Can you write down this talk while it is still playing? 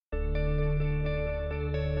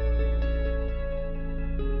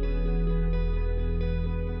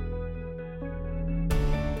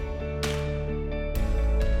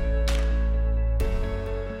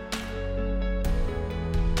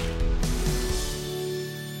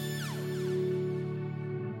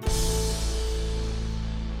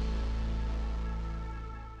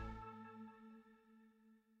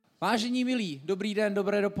Vážení milí, dobrý den,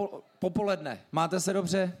 dobré popoledne. Máte se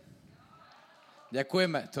dobře?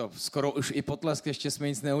 Děkujeme. To skoro už i potlesk, ještě jsme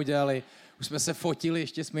nic neudělali. Už jsme se fotili,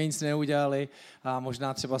 ještě jsme nic neudělali a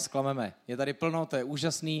možná třeba zklameme. Je tady plno, to je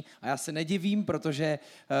úžasný a já se nedivím, protože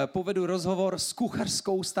povedu rozhovor s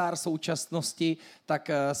kuchařskou star současnosti,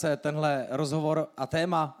 tak se tenhle rozhovor a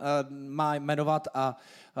téma má jmenovat a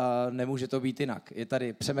nemůže to být jinak. Je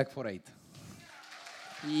tady Přemek Forejt.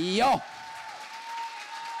 Jo!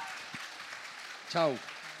 Čau.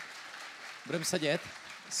 Budeme sedět?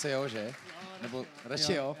 Si jo, že? Nebo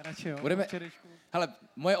radši jo? Budeme... Hele,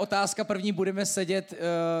 moje otázka první, budeme sedět,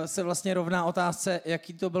 se vlastně rovná otázce,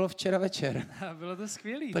 jaký to bylo včera večer. Bylo to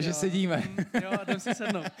skvělý. Takže jo. sedíme. Jo, jdem si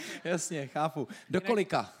sednout. Jasně, chápu. Do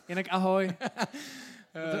kolika? Jinak ahoj.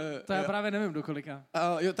 To já právě nevím, do kolika.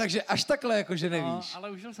 Jo, takže až takhle, jakože nevíš. No,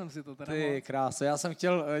 ale užil jsem si to teda. Ty kráso, já jsem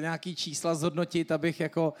chtěl nějaký čísla zhodnotit, abych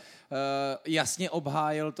jako jasně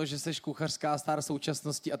obhájil to, že seš kuchařská star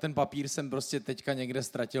současnosti a ten papír jsem prostě teďka někde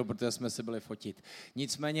ztratil, protože jsme si byli fotit.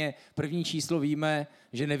 Nicméně první číslo víme,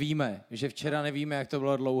 že nevíme, že včera nevíme, jak to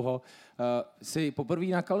bylo dlouho. Jsi poprvé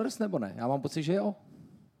na Colors nebo ne? Já mám pocit, že jo.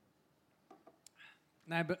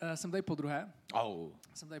 Ne, jsem tady podruhé. Oh.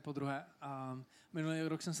 Jsem tady podruhé a minulý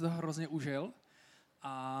rok jsem se toho hrozně užil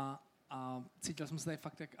a cítil jsem se tady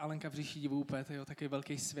fakt jak Alenka v říši divů úplně, to je takový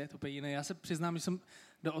velký svět, úplně jiný. Já se přiznám, že jsem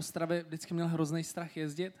do Ostravy vždycky měl hrozný strach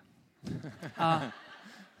jezdit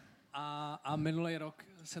a minulý rok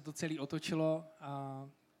se to celý otočilo a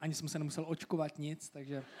ani jsem se nemusel očkovat nic,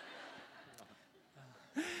 takže...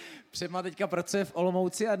 Přema teďka pracuje v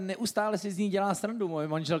Olomouci a neustále si z ní dělá srandu. Moje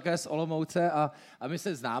manželka je z Olomouce a my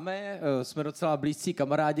se známe, jsme docela blízcí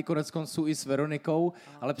kamarádi, koneckonců i s Veronikou,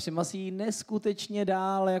 ale Přema si ji neskutečně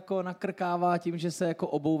dál jako nakrkává tím, že se jako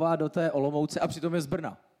obouvá do té Olomouce a přitom je z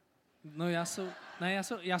Brna. No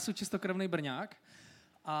já jsem čistokrevný Brňák,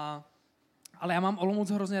 ale já mám Olomouc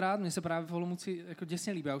hrozně rád, mně se právě v Olomouci jako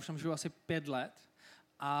děsně líbí, já už tam žiju asi 5 let.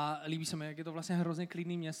 A líbí se mi, jak je to vlastně hrozně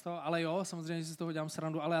klidný město, ale jo, samozřejmě, že si z toho dělám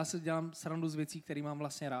srandu, ale já si dělám srandu z věcí, které mám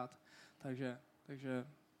vlastně rád. Takže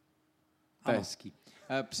to je hezký.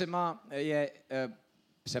 Přema je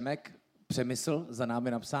Přemek, Přemysl, za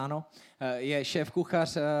námi napsáno, je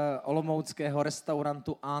šéf-kuchař olomouckého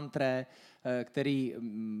restaurantu Entrée, který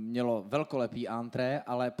mělo velkolepý entrée,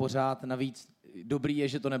 ale pořád navíc dobrý je,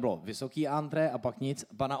 že to nebylo vysoký entrée a pak nic,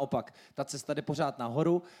 ba naopak. Ta cesta jde pořád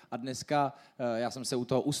nahoru a dneska, já jsem se u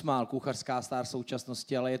toho usmál, kuchařská star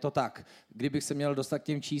současnosti, ale je to tak. Kdybych se měl dostat k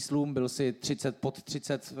těm číslům, byl si 30 pod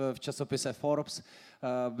 30 v časopise Forbes,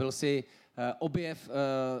 byl si objev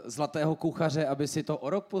zlatého kuchaře, aby si to o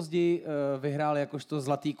rok později vyhrál jakožto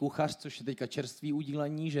zlatý kuchař, což je teďka čerstvý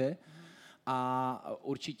udílení, že? A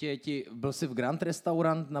určitě byl jsi v Grand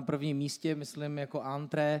Restaurant na prvním místě, myslím, jako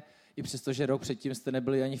entrée, i přesto, že rok předtím jste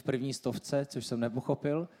nebyli ani v první 100, což jsem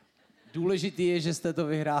nepochopil. Důležitý je, že jste to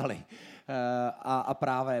vyhráli a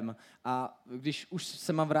právem. A když už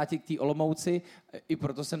se mám vrátit k té Olomouci, i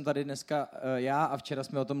proto jsem tady dneska já a včera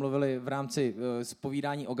jsme o tom mluvili v rámci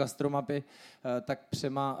zpovídání o gastromapy, tak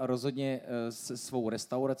Přema rozhodně s svou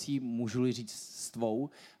restaurací, můžu-li říct s tvou,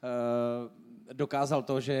 dokázal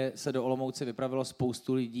to, že se do Olomouce vypravilo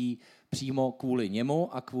spoustu lidí přímo kvůli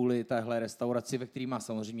němu a kvůli téhle restauraci, ve který má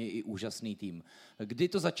samozřejmě i úžasný tým. Kdy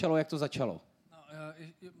to začalo, jak to začalo?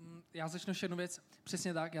 Já začnu ještě jednu věc.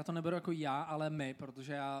 Přesně tak, já to neberu jako já, ale my,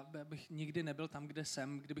 protože já bych nikdy nebyl tam, kde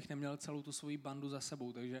jsem, kdybych neměl celou tu svoji bandu za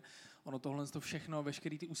sebou. Takže ono tohle to všechno,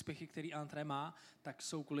 veškerý ty úspěchy, který Entrée má, tak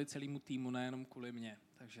jsou kvůli celému týmu, nejenom kvůli mně.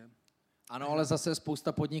 Takže... Ano, ale zase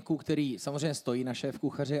spousta podniků, který samozřejmě stojí na šéf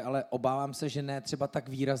kuchaři, ale obávám se, že ne třeba tak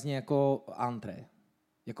výrazně jako Entrée.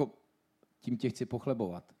 Jako tím tě chci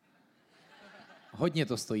pochlebovat. Hodně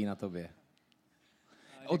to stojí na tobě.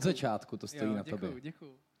 Od začátku to stojí na tobě.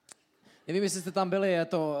 Děkuju. Nevím, jestli jste tam byli, je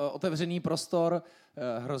to otevřený prostor,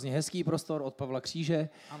 hrozně hezký prostor od Pavla Kříže.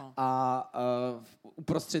 Ano. A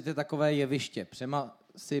uprostřed je takové jeviště. Přema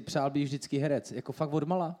si přál být vždycky herec, jako fakt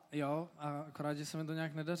odmala. Jo, a akorát, že se mi to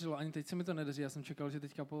nějak nedařilo. Ani teď se mi to nedaří. Já jsem čekal, že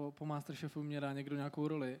teďka po Masterchefu mě dá někdo nějakou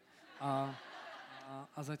roli a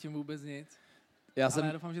zatím vůbec nic. Já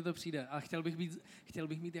doufám, že to přijde. A chtěl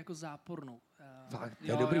bych mít jako zápornou. Fakt,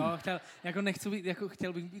 to je dobrý. Jo,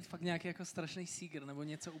 chtěl bych být fakt nějaký jako strašný sígr, nebo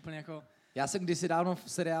něco úplně jako... Já jsem kdysi dávno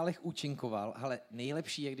v seriálech účinkoval, ale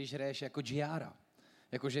nejlepší je, když hraješ jako Giara.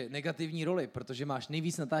 Jakože negativní roli, protože máš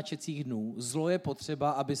nejvíc natáčecích dnů, zlo je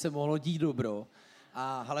potřeba, aby se mohlo dít dobro.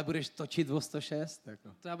 A hele, budeš točit o 106? Jako.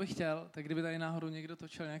 To já bych chtěl, tak kdyby tady náhodou někdo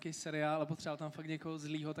točil nějaký seriál a potřeboval tam fakt někoho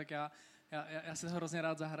zlýho, tak já si to hrozně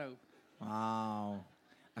rád zahraju. Wow.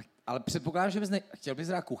 Ale předpokládám, že chtěl bys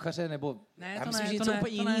dát kuchaře, nebo... Ne, já to myslím, ne, že něco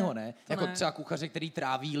úplně jinýho, ne? Jako třeba kuchaře, který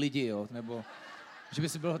tráví lidi, jo? Nebo že by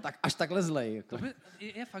si byl až takhle zlej. Jako.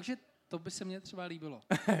 Je fakt, že to by se mně třeba líbilo.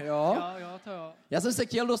 Jo? Jo, to jo. Já jsem se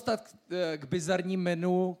chtěl dostat k bizarním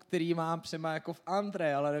menu, který mám třeba jako v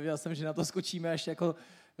antré, ale nevěděl jsem, že na to skočíme až jako...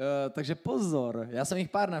 takže pozor, já jsem jich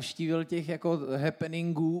pár navštívil, těch jako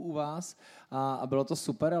happeningů u vás a bylo to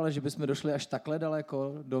super, ale že bychom došli až takhle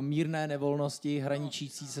daleko, do mírné nevolnosti,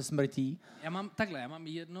 hraničící se smrtí. Já mám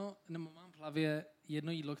v hlavě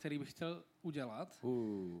jedno jídlo, který bych chtěl udělat.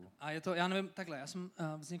 A je to, já nevím, takhle,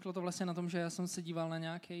 vzniklo to vlastně na tom, že já jsem se díval na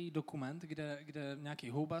nějaký dokument, kde nějaký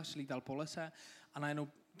houbař lítal po lese a najednou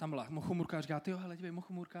tam byla mochomůrka a říká, tyjo, hele, dívej,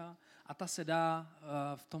 mochomůrka a ta se dá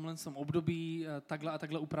v tomhle období takhle a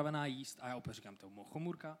takhle upravená jíst. A já opět říkám, to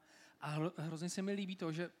mochomůrka. A hrozně se mi líbí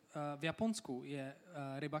to, že v Japonsku je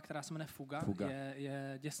ryba, která se jmenuje fuga.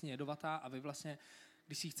 Je děsně jedovatá a vy vlastně,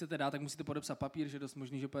 když si ji chcete dát, tak musíte podepsat papír, že je dost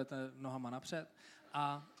možný, že pojete nohama napřed.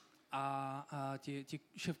 A ti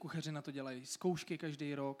šéfkuchaři na to dělají zkoušky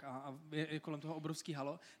každý rok a je kolem toho obrovský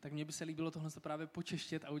halo, tak mně by se líbilo tohle právě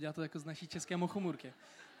počeštět a udělat to jako z naší české mochomůrky.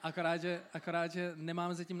 Akorát, že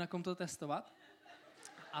nemáme zatím na kom to testovat,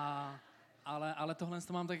 ale tohle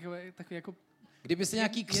to mám takový jako... Kdyby se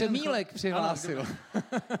nějaký křemílek přihlásil.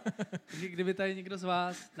 Kdyby tady někdo z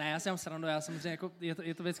vás... Ne, já si mám srandu, já samozřejmě jako,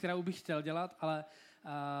 je to věc, kterou bych chtěl dělat, ale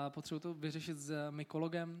potřebuji to vyřešit s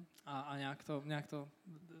mykologem a nějak to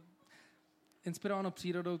inspirováno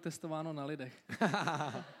přírodou, testováno na lidech.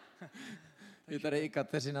 Je tady i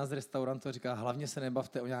Kateřina z restaurantu, říká, hlavně se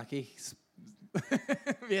nebavte o nějakých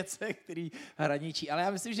věcech, které hraničí. Ale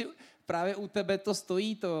já myslím, že právě u tebe to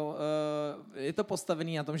stojí, je to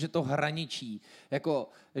postavený na tom, že to hraničí. Jako,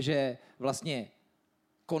 že vlastně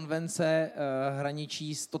konvence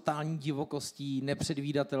hraničí s totální divokostí,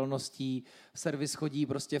 nepředvídatelností, servis chodí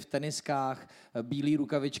prostě v teniskách, bílé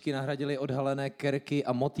rukavičky nahradily odhalené kerky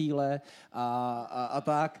a motýle a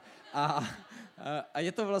tak. A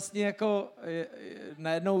je to vlastně jako,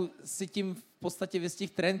 najednou si tím v podstatě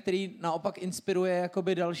vystihl trend, který naopak inspiruje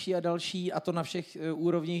jakoby další a další, a to na všech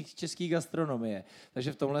úrovních české gastronomie.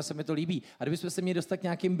 Takže v tomhle se mi to líbí. A kdybychom se měli dostat k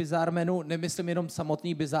nějakým bizár menu, nemyslím jenom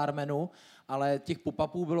samotný bizár menu, ale těch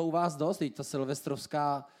pop-upů bylo u vás dost, ta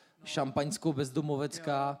silvestrovská, šampaňskou,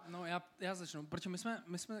 bezdomovecká. No já začnu, protože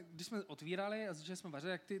my jsme, když jsme otvírali a začali jsme vařit,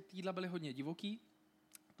 jak ty jídla byly hodně divoký,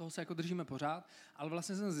 toho se jako držíme pořád, ale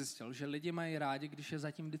vlastně jsem zjistil, že lidi mají rádi, když je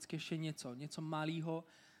zatím vždycky ještě něco malýho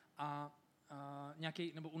a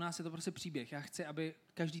nějaký, nebo u nás je to prostě příběh. Já chci, aby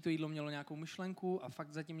každý to jídlo mělo nějakou myšlenku a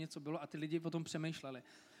fakt zatím něco bylo a ty lidi o tom přemýšleli.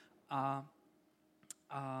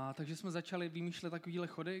 Takže jsme začali vymýšlet takovýhle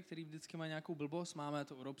chody, který vždycky mají nějakou blbost. Máme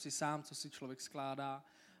to urob si sám, co si člověk skládá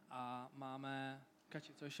a máme...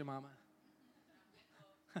 Kači, co ještě máme?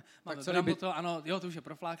 Máme bramboto, ano, jo, to už je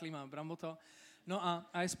profláklý, máme bramboto. No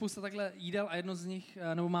a je spousta takhle jídel a jedno z nich,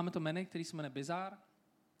 nebo máme to menu, který se jmenuje Bizár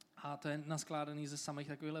a to je naskládaný ze samých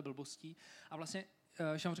takovýchhle blbostí. A vlastně,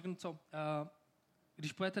 že vám řeknu co,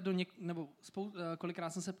 když pojete do kolikrát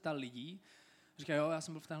jsem se ptal lidí, říkají, jo, já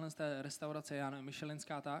jsem byl v téhle restauraci, já nevím,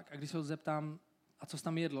 michelinská tak, a když se ho zeptám, a co jsi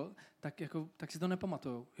tam jedl, tak si to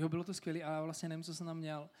nepamatujou. Jo, bylo to skvělé, a já vlastně nevím, co jsem tam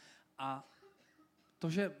měl. A to,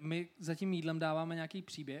 že my za tím jídlem dáváme nějaký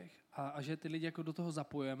příběh a že ty lidi jako do toho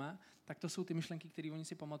zapojujeme, tak to jsou ty myšlenky, které oni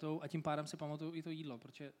si pamatujou a tím pádem si pamatují i to jídlo,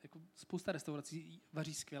 protože jako spousta restaurací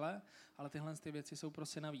vaří skvěle, ale tyhle ty věci jsou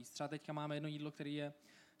prostě navíc. Třeba teďka máme jedno jídlo, které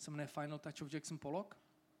se jmenuje Final Touch of Jackson Pollock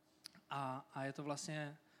a je to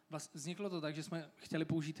vlastně vzniklo to tak, že jsme chtěli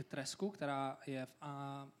použít tresku, která je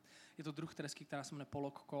to druh tresky, která se jmenuje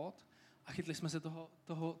Pollock Cod, a chytli jsme se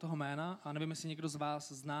toho jména a nevím, jestli někdo z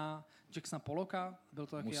vás zná Jacksona Pollocka, byl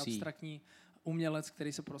to takový abstraktní umělec,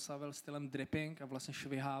 který se proslavil stylem dripping a vlastně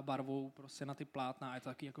švihá barvou prostě na ty plátna a je to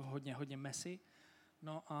taky jako hodně messy.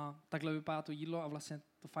 No a takhle vypadá to jídlo a vlastně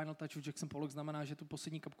to Final Touch of Jackson Pollock znamená, že tu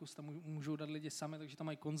poslední kapku si tam můžou dát lidi sami, takže tam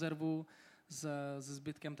mají konzervu se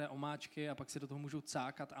zbytkem té omáčky a pak si do toho můžou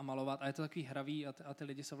cákat a malovat a je to takový hravý a ty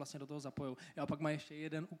lidi se vlastně do toho zapojou. A pak mají ještě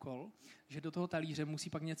jeden úkol, že do toho talíře musí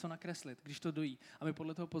pak něco nakreslit, když to dojí. A my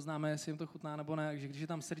podle toho poznáme, jestli jim to chutná nebo ne. Takže když je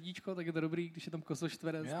tam srdíčko, tak je to dobrý, když je tam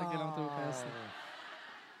kosoštverec, tak je nám to úplně jasný.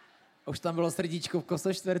 Už tam bylo srdíčko v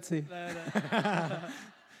kosoštverci. Ne.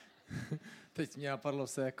 Teď mě napadlo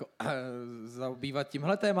se jako zabývat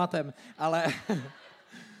tímhle tématem, ale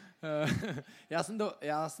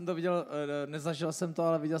já jsem to viděl, nezažil jsem to,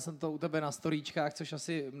 ale viděl jsem to u tebe na storíčkách, což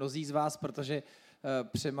asi mnozí z vás, protože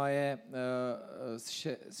Přema je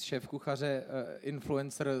šéf kuchaře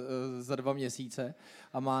influencer za 2 měsíce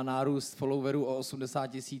a má nárůst followerů o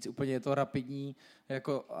 80 000, úplně je to rapidní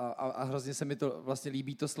jako, a hrozně se mi to vlastně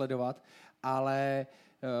líbí to sledovat, ale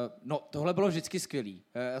no, tohle bylo vždycky skvělý.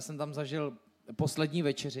 Já jsem tam zažil poslední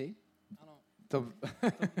večeři. Ano.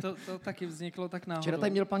 To taky vzniklo tak náhodou. Včera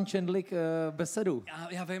tady měl pan Čendlik besedu.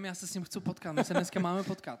 Já vím, já se s ním chci potkat. My se dneska máme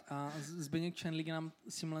potkat. A Zbyněk Čendlik nám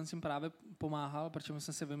s tímhle právě pomáhal, protože my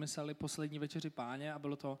jsme si vymysleli poslední večeři páně a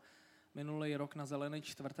bylo to minulý rok na Zelený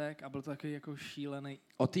čtvrtek a byl to takový jako šílený.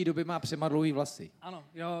 Od té doby má Přema dlouhý vlasy. Ano,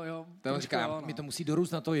 jo. On říká, mi to musí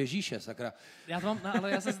dorůst na to Ježíše, sakra.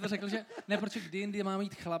 Ale já jsem si to řekl, že ne, protože kdy jindy má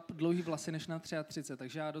mít chlap dlouhý vlasy než na 33,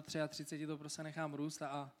 takže já do 33 to prostě nechám růst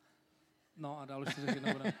a dál už to řekl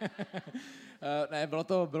nebude. Ne,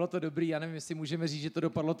 bylo to dobrý, já nevím, jestli můžeme říct, že to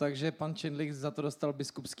dopadlo tak, že pan Čendlik za to dostal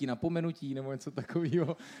biskupský napomenutí nebo něco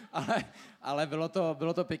takového, ale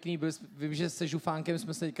bylo to pěkný, vím, že se Žufánkem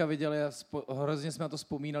jsme se teďka viděli a hrozně jsme na to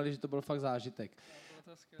vzpomínali, že to byl fakt zážitek.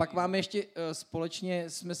 Pak máme ještě společně,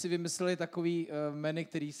 jsme si vymysleli takový menu,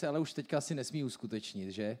 který se ale už teďka asi nesmí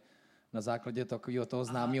uskutečnit, že? Na základě takového toho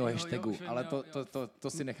známého hashtagu, ale to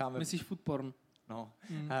si necháme. Myslíš food porn? No.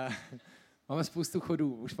 Máme spoustu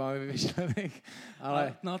chodů, už máme vyvěšlených,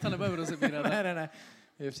 ale... No, to nebudeme rozebírat. Ne.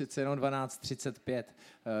 Je přece jenom 12:35,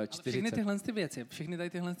 40. Všechny tyhle věci, všechny tady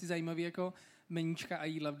tyhle zajímavé jako meníčka a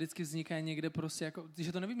jídla vždycky vznikají někde prostě jako,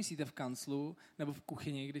 že to nevymyslíte v kanclu nebo v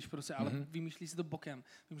kuchyni, když prostě, ale vymýšlí si to bokem,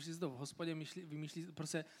 vymýšlí si to v hospodě, vymýšlí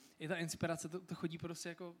prostě, je ta inspirace, to chodí prostě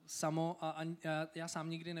jako samo a já sám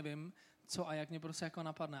nikdy nevím, co a jak mě prostě jako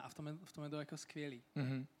napadne a v tom je to jako skvělý.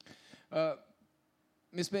 Mm-hmm.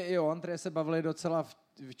 My jsme i o Andreje se bavili docela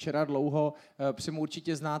včera dlouho. Přemu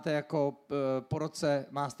určitě znáte jako po roce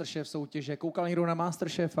Masterchef soutěže. Koukal někdo na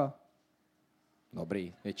Masterchefa?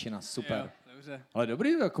 Dobrý, většina, super. Jo, dobře. Ale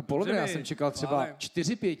dobrý, jako polovina, já jsem čekal třeba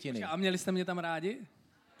 4/5. A měli jste mě tam rádi?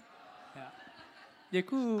 Já.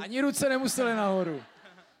 Děkuju. Ani ruce nemuseli nahoru.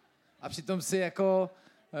 A přitom si jako,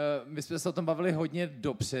 my jsme se o tom bavili hodně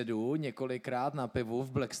dopředu, několikrát na pivu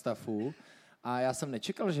v Blackstaffu a já jsem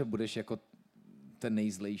nečekal, že budeš jako ten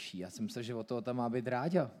nejzlejší. Já jsem myslel, že od toho tam má být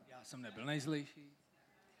Ráďa. Já jsem nebyl nejzlejší.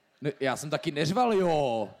 No, já jsem taky neřval,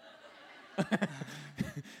 jo.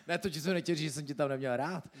 Ne, to ti jsem nechtěl říct, že jsem tě tam neměl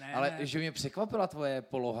rád, ale že mě překvapila tvoje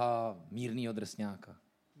poloha mírnýho drsňáka.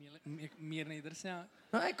 Mírný drsňák?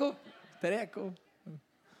 No jako, tedy jako...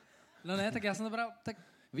 No ne, tak já jsem to bral, tak...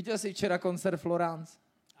 Viděl jsi včera koncert Florence?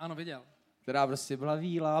 Ano, viděl. Která prostě byla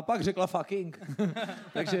víla a pak řekla fucking.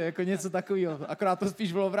 Takže jako něco takového. Akorát to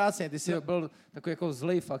spíš bylo vrácně. Ty jsi byl takový jako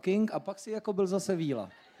zlej fucking a pak si jako byl zase víla.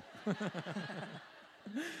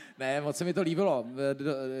 Ne, moc se mi to líbilo.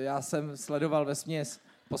 Já jsem sledoval vesměs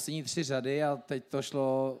poslední 3 řady a teď to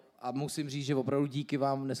šlo a musím říct, že opravdu díky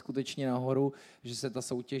vám neskutečně nahoru, že se ta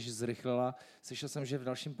soutěž zrychlila. Slyšel jsem, že v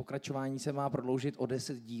dalším pokračování se má prodloužit o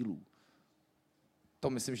 10 dílů. To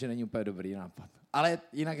myslím, že není úplně dobrý nápad. Ale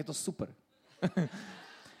jinak je to super.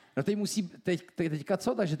 No teďka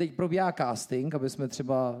co? Takže teď probíhá casting, aby jsme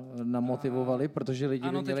třeba namotivovali, protože lidi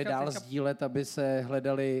by měli dál sdílet, aby se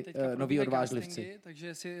hledali noví odvážlivci. Castingy, takže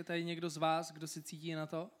jestli je tady někdo z vás, kdo si cítí na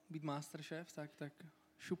to být Masterchef, tak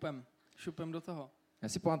šupem do toho. Já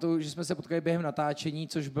si pamatuju, že jsme se potkali během natáčení,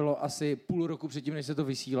 což bylo asi půl roku předtím, než se to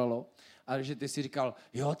vysílalo. A že ty si říkal,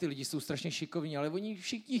 jo, ty lidi jsou strašně šikovní, ale oni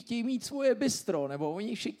všichni chtějí mít svoje bistro, nebo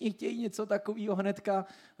oni všichni chtějí něco takového hnedka,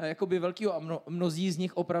 jakoby velkého. A mnozí z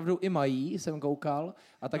nich opravdu i mají, jsem koukal,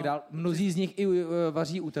 a tak dál. Mnozí z nich i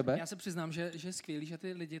vaří u tebe. Já se přiznám, že je skvělý, že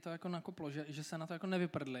ty lidi to jako nakoplo, že se na to jako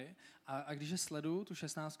nevyprdli. A když je sleduju, tu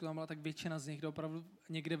 16 tam byla, tak většina z nich opravdu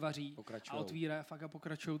někde vaří a otvírá fakt a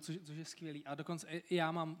pokračují, což je skvělý. A dokonce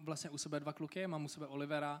já mám vlastně u sebe 2 kluky, mám u sebe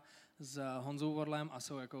Olivera s Honzou Vorlem a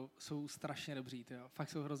jsou strašně dobří, tyjo. Fakt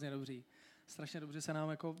jsou hrozně dobří. Strašně dobře se nám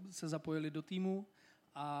jako se zapojili do týmu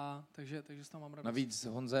a takže z toho mám radost. Navíc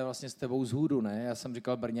Honza je vlastně s tebou z Hůdu, ne? Já jsem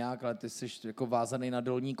říkal Brňák, ale ty jsi jako vázaný na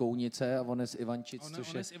Dolní Kounice a on je z Ivančic,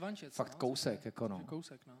 což je fakt kousek. Jako no.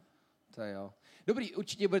 Kousek, no. To je jo. Dobrý,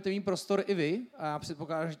 určitě budete mít prostor i vy a já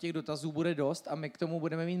předpokládám, že těch dotazů bude dost a my k tomu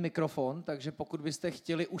budeme mít mikrofon, takže pokud byste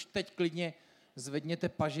chtěli, už teď klidně zvedněte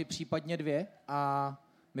paži, případně 2 a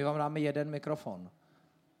my vám dáme 1 mikrofon.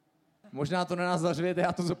 Možná to na nás zařvěte,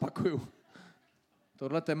 já to zopakuju.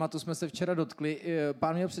 Tohle tématu jsme se včera dotkli.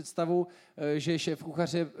 Pán měl představu, že šéf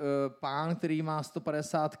kuchař je pán, který má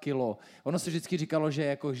 150 kilo. Ono se vždycky říkalo,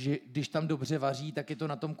 že když tam dobře vaří, tak je to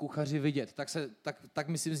na tom kuchaři vidět. Tak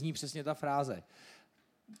myslím zní přesně ta fráze.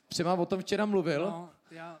 Přema o tom včera mluvil. No,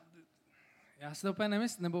 já si to úplně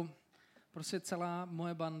nemyslím, nebo prostě celá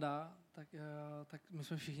moje banda tak my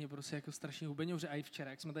jsme všichni prostě jako strašní hubeňouři. A i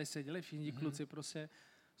včera, jak jsme tady seděli, všichni kluci prostě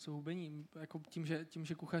jsou hubení. Jako tím,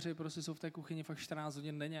 že kuchaři prostě jsou v té kuchyni fakt 14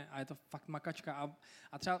 hodin denně a je to fakt makačka.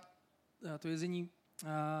 A třeba to jezení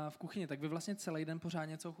v kuchyni, tak vy vlastně celý den pořád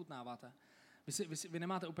něco ochutnáváte. Vy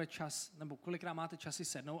nemáte úplně čas, nebo kolikrát máte čas si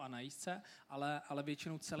sednout a najíst se, ale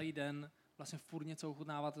většinou celý den vlastně furt něco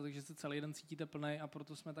ochutnáváte, takže se celý den cítíte plnej a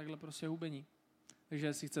proto jsme takhle prostě hubení. Takže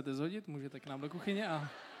jestli chcete zhodit, můžete k nám do kuchyně a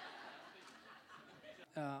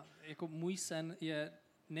jako můj sen je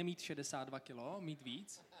nemít 62 kilo, mít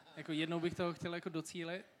víc. Jako jednou bych toho chtěl jako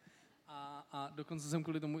docílit a dokonce jsem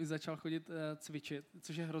kvůli tomu i začal chodit cvičit,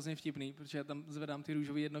 což je hrozně vtipný, protože já tam zvedám ty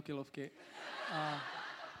růžové 1 kilovky.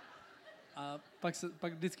 A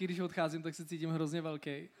pak vždycky, když odcházím, tak se cítím hrozně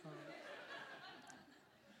velký.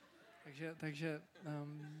 Takže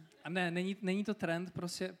a ne, není to trend,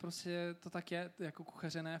 prostě to tak je, jako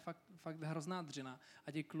kuchařené, fakt hrozná dřina.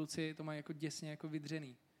 A ti kluci to mají jako děsně jako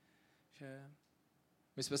vydřený. Že...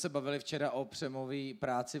 My jsme se bavili včera o Přemový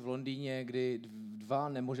práci v Londýně, kdy 2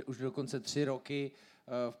 nebo už dokonce 3 roky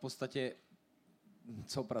v podstatě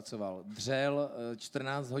co pracoval? Dřel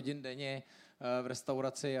 14 hodin denně v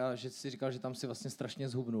restauraci a že si říkal, že tam si vlastně strašně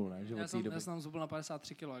zhubnul, ne? Že já jsem tam zhubl na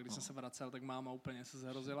 53 kg a když jsem se vracel, tak máma úplně se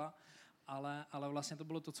zhrozila. Ale vlastně to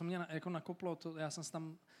bylo to, co mě jako nakoplo. Já jsem se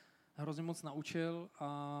tam hrozně moc naučil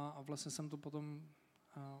a vlastně jsem to potom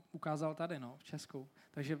ukázal tady, v Česku.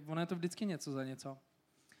 Takže ono je to vždycky něco za něco.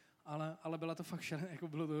 Ale byla to fakt jako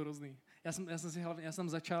bylo to hrozný. Já jsem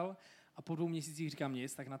začal a po 2 měsících říkám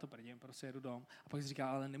nic, tak na to prdím, prostě jedu dom. A pak si říkal,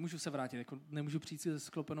 ale nemůžu se vrátit, jako nemůžu přijít si se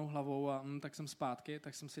sklopenou hlavou a tak jsem zpátky,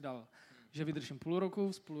 tak jsem si dal, že vydržím půl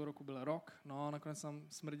roku, z půl roku byl rok, a nakonec jsem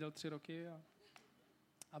smrděl 3 roky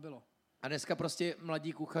a bylo. A dneska prostě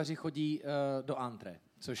mladí kuchaři chodí do antré,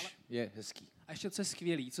 což je hezký. A ještě co je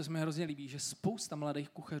skvělý, co se mi hrozně líbí, že spousta mladých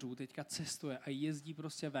kuchařů teďka cestuje a jezdí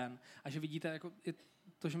prostě ven. A že vidíte, jako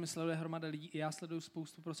to, že mi sleduje hromada lidí, i já sleduju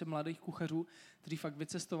spoustu prostě mladých kuchařů, kteří fakt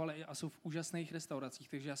vycestovali a jsou v úžasných restauracích,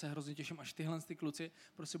 takže já se hrozně těším, až tyhle ty kluci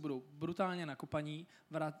prostě budou brutálně nakopaní,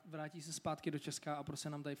 vrátí se zpátky do Česka a prostě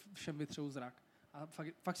nám tady všem vytřou zrak. A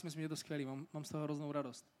fakt si myslím, že je to skvělý, mám z toho hroznou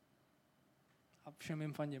radost. A všem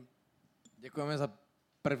jim fandím. Děkujeme za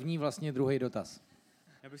první, vlastně druhý dotaz.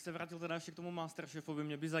 Já bych se vrátil teda ještě k tomu Masterchefovi.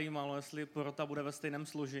 Mě by zajímalo, jestli porota bude ve stejném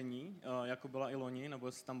složení, jako byla i loni, nebo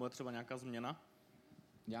jestli tam bude třeba nějaká změna.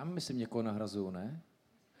 Já myslím, někoho nahrazuju, ne?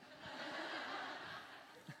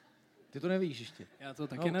 Ty to nevíš ještě. Já to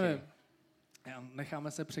taky nevím.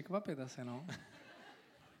 Necháme se překvapit asi,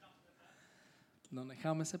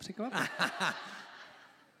 necháme se překvapit.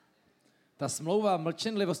 Ta smlouva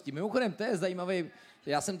mlčenlivosti. Mimochodem, to je zajímavý.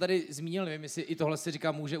 Já jsem tady zmínil, nevím, jestli i tohle si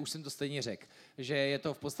říká může, už jsem to stejně řekl, že je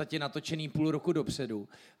to v podstatě natočený půl roku dopředu,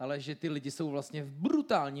 ale že ty lidi jsou vlastně v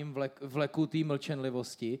brutálním vleku té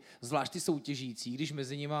mlčenlivosti, zvlášť ty soutěžící, když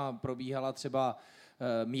mezi nima probíhala třeba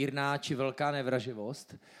mírná či velká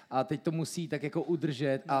nevraživost a teď to musí tak jako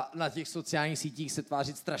udržet a na těch sociálních sítích se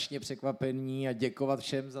tvářit strašně překvapení a děkovat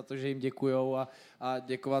všem za to, že jim děkujou a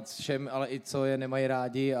děkovat všem, ale i co je nemají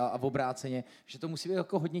rádi a v obráceně, že to musí být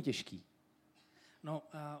jako hodně těžký.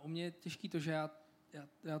 U mě je těžký to, že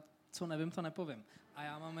já co nevím, to nepovím. A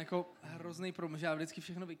já mám jako hrozný problém, že já vždycky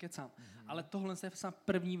všechno vykecám. Ale tohle je snad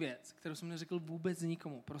první věc, kterou jsem neřekl vůbec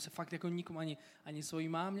nikomu. Prostě fakt jako nikomu, ani svojí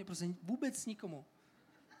mámě, prostě vůbec nikomu.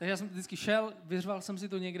 Takže já jsem vždycky šel, vyřval jsem si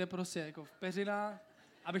to někde prostě jako v peřinách,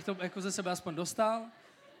 abych to jako ze sebe aspoň dostal,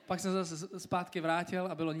 pak jsem zase zpátky vrátil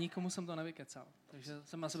a bylo nikomu jsem to nevykecal. Takže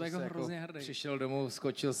jsem na sebe jako hrozně hrdý. Přišel domů,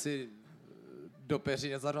 skočil si do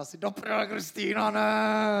peřiny a zařval si doprava Kristýna,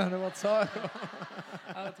 ne, nebo co?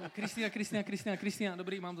 Ale to Kristýna,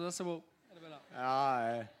 dobrý, mám to za sebou.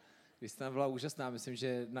 Kristýna byla úžasná, myslím,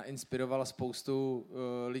 že nainspirovala spoustu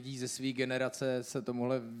lidí ze své generace se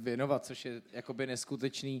tomuhle věnovat, což je jakoby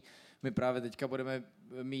neskutečný. My právě teďka budeme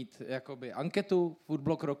mít jakoby anketu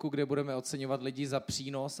Foodblog roku, kde budeme oceňovat lidi za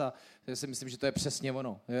přínos a já si myslím, že to je přesně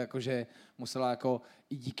ono. Jakože musela jako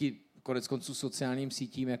i díky koneckonců sociálním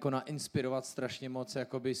sítím jako nainspirovat strašně moc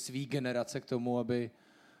jakoby svý generace k tomu, aby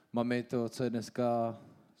mami to, co je dneska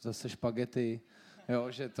zase špagety,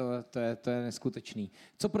 jo, že to je neskutečný.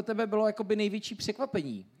 Co pro tebe bylo jakoby největší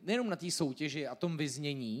překvapení? Nejenom na té soutěži a tom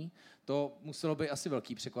vyznění, to muselo být asi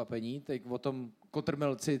velký překvapení, teď o tom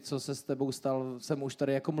kotrmelci, co se s tebou stal, jsem už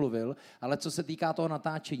tady jako mluvil, ale co se týká toho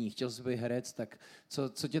natáčení, chtěl jsi být herec, tak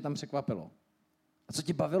co tě tam překvapilo? A co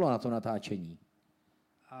tě bavilo na to natáčení?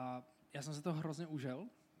 A já jsem se to hrozně užil,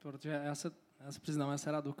 protože já se přiznám, já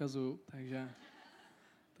se rád dokazuju,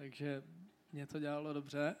 takže mě to dělalo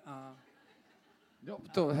dobře a... Jo,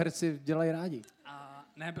 to herci dělají rádi. A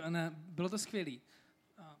ne, bylo to skvělý.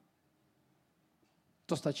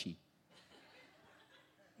 to stačí.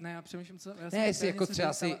 Ne, já přemýšlím, co... Ne, jestli jako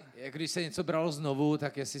třeba si, když se něco bralo znovu,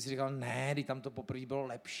 tak jestli si říkal, ne, když tam to poprvé bylo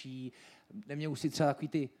lepší. Neměl už si třeba takový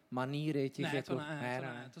ty maníry těch ne, jako...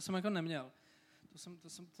 Ne, to jsem jako neměl.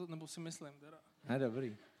 Nebo si myslím teda. Ne,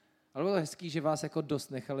 dobrý. Ale bylo to hezký, že vás jako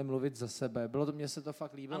dost nechali mluvit za sebe. Mně se to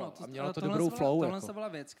fakt líbilo. Ano, a mělo to dobrou flow. Tohle byla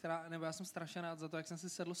věc, nebo já jsem strašně rád za to, jak jsem si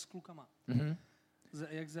sedl s klukama. Mm-hmm.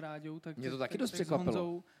 Jak s Ráďou, tak... Mě to taky dost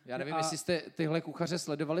překvapilo. Já nevím, jestli jste tyhle kuchaře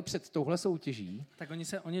sledovali před touhle soutěží. Tak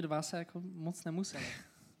oni dva se jako moc nemuseli.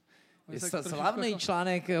 Je slavný jako...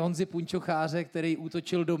 článek Honzy Punčocháře, který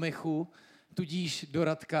útočil do mechu, tudíž do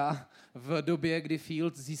Radka v době, kdy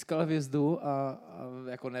Field získal hvězdu a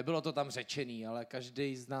jako nebylo to tam řečený, ale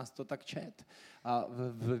každý z nás to tak čet. A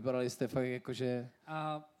vypadali jste fakt jakože...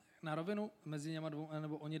 A na rovinu mezi něma dvou,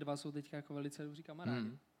 nebo oni dva jsou teďka jako velice dobří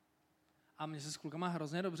kamarádi. A mně se s klukama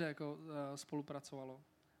hrozně dobře jako spolupracovalo.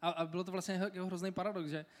 A bylo to vlastně jako hrozný paradox,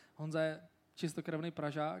 že Honza je čistokrevný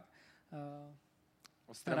Pražák,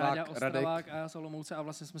 Ostravák a já z Olomouce a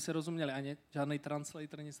vlastně jsme si rozuměli. Ani žádný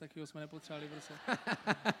translator, nic takového jsme nepotřebovali. Prostě.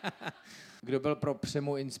 Kdo byl pro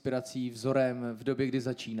Přemu inspirací, vzorem v době, kdy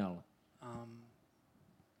začínal?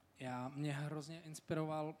 Mě hrozně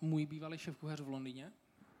inspiroval můj bývalý šéfkuchař v Londýně.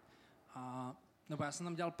 Nebo já jsem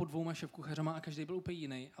tam dělal pod 2 šéfkuchařama a každý byl úplně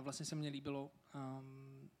jiný. A vlastně se mně líbilo,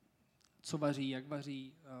 co vaří, jak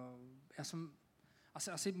vaří. Já jsem...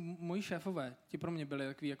 Asi moji šéfové, ti pro mě byli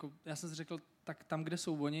takový, jako, já jsem si řekl, tak tam, kde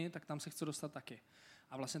jsou oni, tak tam se chci dostat taky.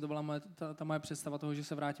 A vlastně to byla ta moje představa toho, že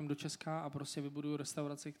se vrátím do Česka a prostě vybuduju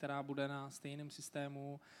restauraci, která bude na stejném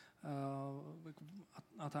systému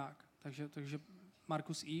a tak. Takže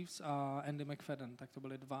Marcus Eves a Andy McFadden, tak to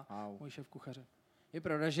byly 2 moji šéfkuchaře. Je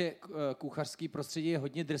pravda, že kuchařský prostředí je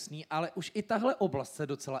hodně drsný, ale už i tahle oblast se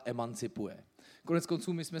docela emancipuje. Konec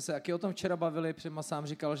konců my jsme se taky o tom včera bavili, Přema sám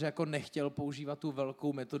říkal, že jako nechtěl používat tu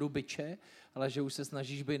velkou metodu biče, ale že už se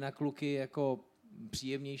snažíš být na kluky jako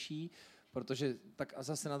příjemnější, protože tak a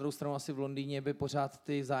zase na druhou stranu asi v Londýně by pořád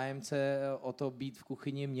ty zájemce o to být v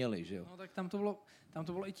kuchyni měli, že jo? No tak tam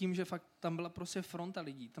to bylo i tím, že fakt tam byla prostě fronta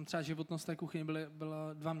lidí. Tam třeba životnost té kuchyně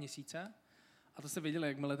byla 2 měsíce. A to se věděli,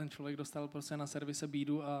 jakmile ten člověk dostal prostě na servise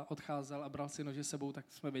bídu a odcházel a bral si nože sebou, tak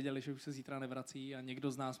jsme věděli, že už se zítra nevrací a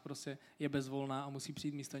někdo z nás prostě je bezvolná a musí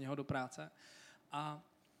přijít místo něho do práce.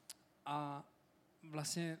 A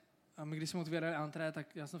vlastně a my, když jsme otvírali antré,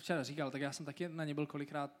 tak já jsem včera říkal, tak já jsem taky na ně byl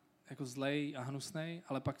kolikrát jako zlej a hnusnej,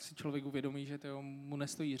 ale pak si člověk uvědomí, že to mu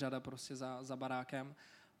nestojí řada prostě za barákem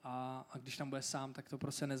a když tam bude sám, tak to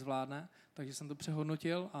prostě nezvládne. Takže jsem to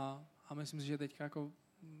přehodnotil a myslím si, že teďka jako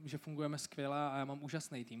že fungujeme skvěle a já mám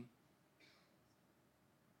úžasný tým.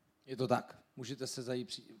 Je to tak? Můžete se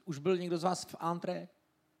zajít Už byl někdo z vás v antré?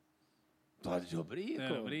 To je dobrý. To je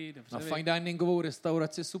dobrý, dobře. Na fine diningovou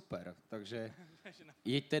restauraci super, takže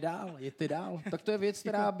jeďte dál. Tak to je věc,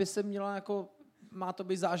 která by se měla jako, má to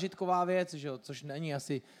být zážitková věc, že jo? Což není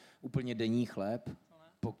asi úplně denní chléb.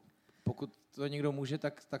 Pokud to někdo může,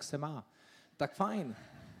 tak se má. Tak fajn.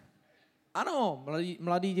 Ano,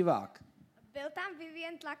 mladý divák. Byl tam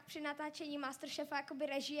vyvíjen tlak při natáčení Masterchefa, jakoby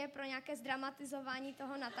režie pro nějaké zdramatizování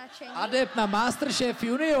toho natáčení? Adept na Masterchef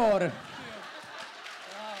Junior.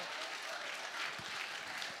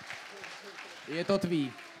 Je to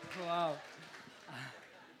tvý. Wow.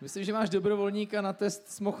 Myslím, že máš dobrovolníka na test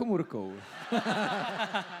s mochomurkou.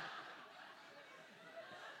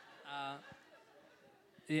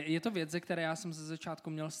 Je to věc, ze které já jsem ze začátku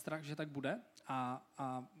měl strach, že tak bude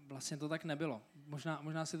a vlastně to tak nebylo.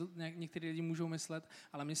 Možná si to někteří lidi můžou myslet,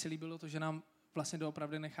 ale mně se líbilo to, že nám vlastně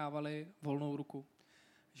doopravdy nechávali volnou ruku.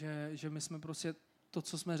 Že my jsme prostě to,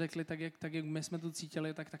 co jsme řekli, tak jak my jsme to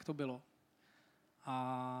cítili, tak to bylo.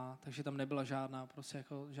 A takže tam nebyla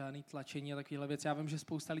žádný tlačení a takovéhle věci. Já vím, že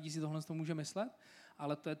spousta lidí si tohle může myslet,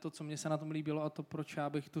 ale to je to, co mě se na tom líbilo a to, proč já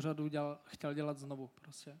bych tu řadu chtěl dělat znovu.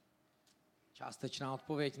 Prostě. Částečná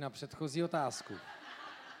odpověď na předchozí otázku.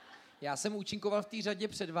 Já jsem účinkoval v té řadě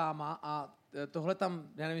před váma a tohle tam,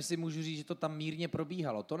 já nevím, jestli můžu říct, že to tam mírně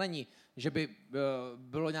probíhalo. To není, že by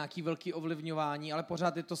bylo nějaké velké ovlivňování, ale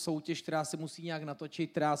pořád je to soutěž, která se musí nějak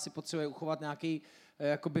natočit, která si potřebuje uchovat nějaký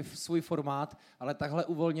jakoby svůj formát, ale tahle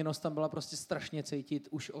uvolněnost tam byla prostě strašně cítit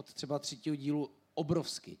už od třeba 3. dílu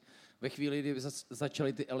obrovsky. Ve chvíli, kdy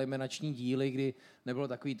začaly ty eliminační díly, kdy nebylo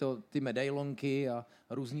takový ty medailonky a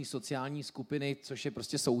různý sociální skupiny, což je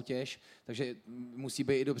prostě soutěž, takže musí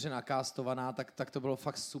být i dobře nakástovaná, tak to bylo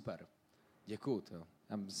fakt super. Děkuju.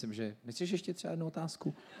 Já myslím, že... Myslíš ještě třeba jednu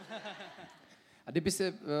otázku? A kdyby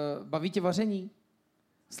se baví tě vaření?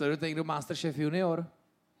 Sledujete někdo Masterchef Junior?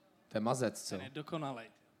 To je mazec, co? Ten je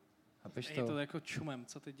dokonalej. Je to jako čumem,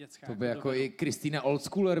 co ty děcka. To by jako i Kristýna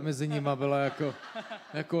Oldschooler mezi nima byla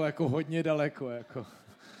jako hodně daleko. Jako.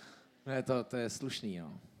 Ne, to je slušný,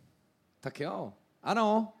 jo. Tak jo.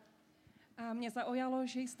 Ano. A mě zaujalo,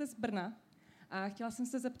 že jste z Brna. A chtěla jsem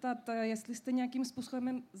se zeptat, jestli jste nějakým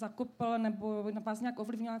způsobem zakopl nebo na vás nějak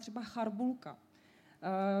ovlivnila třeba Charbulka,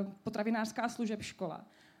 potravinářská služeb škola.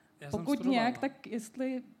 Pokud nějak, tak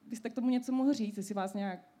jestli byste k tomu něco mohl říct,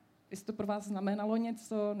 jestli to pro vás znamenalo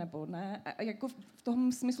něco, nebo ne, a jako v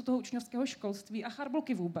tom smyslu toho učňovského školství a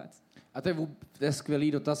Charbulky vůbec. A to je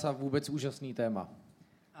skvělý dotaz a vůbec úžasný téma.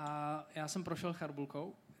 A já jsem prošel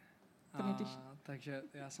Charbulkou, takže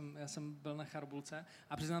já jsem byl na Charbulce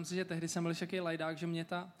a přiznám se, že tehdy jsem byl všaký lajdák, že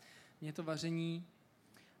mě to vaření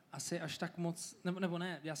asi až tak moc, nebo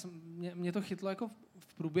ne, mě to chytlo jako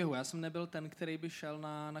v průběhu. Já jsem nebyl ten, který by šel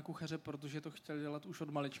na kuchaře, protože to chtěl dělat už od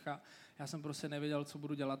malička. Já jsem prostě nevěděl, co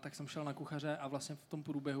budu dělat, tak jsem šel na kuchaře a vlastně v tom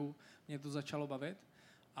průběhu mě to začalo bavit.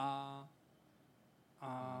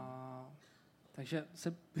 Takže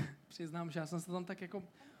se přiznám, že já jsem se tam tak jako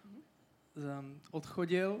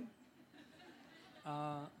odchodil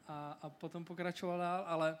a potom pokračoval dál,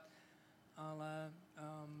 ale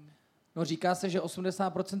No říká se, že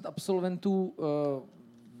 80% absolventů,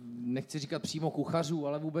 nechci říkat přímo kuchařů,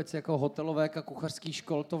 ale vůbec jako hotelovek a kuchařských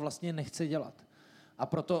škol to vlastně nechce dělat. A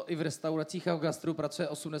proto i v restauracích a v gastru pracuje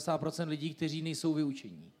 80% lidí, kteří nejsou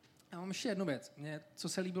vyučení. Já mám ještě jednu věc. Mně, co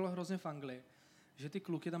se líbilo hrozně v Anglii, že ty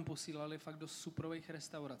kluky tam posílali fakt do superových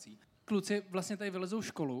restaurací. Kluci vlastně tady vylezou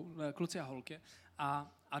školu, kluci a holky,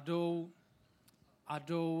 a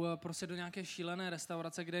jdou prostě do nějaké šílené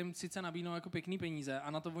restaurace, kde jim sice nabídnou jako pěkný peníze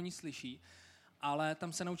a na to oni slyší, ale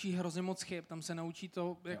tam se naučí hrozně moc chyb, tam se naučí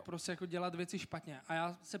to, jak prostě jako dělat věci špatně. A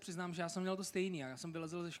já se přiznám, že já jsem měl to stejný, já jsem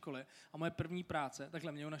vylezl ze školy a moje první práce,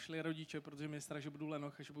 takhle mě ho našli rodiče, protože mě strach, že budu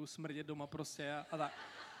lenoch a že budu smrdět doma prostě a tak.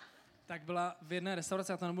 Tak byla v jedné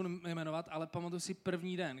restauraci, já to nebudu jmenovat, ale pamatuju si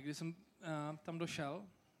první den, kdy jsem tam došel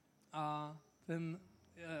a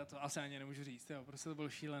to asi ani nemůžu říct, jo, prostě to byl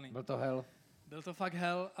šílený. Byl to hell. Byl to fakt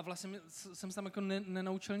hell a vlastně jsem se tam jako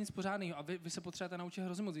nenaučil nic pořádného. A vy se potřebujete naučit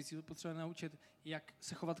hrozně moc věcí. Potřebujete naučit, jak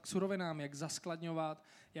se chovat k surovinám, jak zaskladňovat,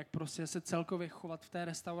 jak prostě se celkově chovat v té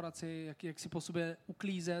restauraci, jak si po sobě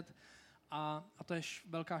uklízet. A to je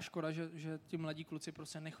velká škoda, že ti mladí kluci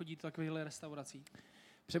prostě nechodí do takovýchhle restaurací.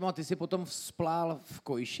 Přemo, ty jsi potom vzplál v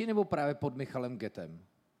Kojiši nebo právě pod Michalem Getem?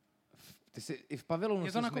 Ty jsi i v pavilonu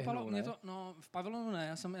mě to nakopalo, v pavilonu ne,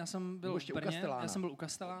 já jsem byl v Brně, já jsem byl u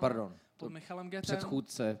Kastelána. Pardon. Pod Michalem Getem.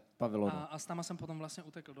 Předchůdce pavilonu. A s tam jsem potom vlastně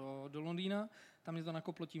utekl do Londýna. Tam mě to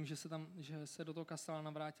nakoplo tím, že se do toho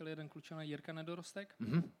Kastelána vrátil jeden klučina Jirka Nedorostek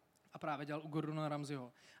a právě dělal u Gordona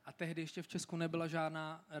Ramsayho. A tehdy ještě v Česku nebyla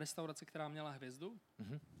žádná restaurace, která měla hvězdu.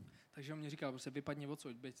 Takže on mě říkal, prostě vypadni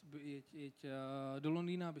odsud, jeď do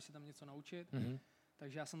Londýna, aby si tam něco naučit.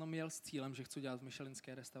 Takže já jsem tam jel s cílem, že chci dělat v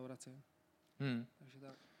michelinské restauraci.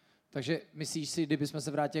 Takže myslíš si, kdybychom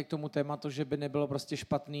se vrátili k tomu tématu, že by nebylo prostě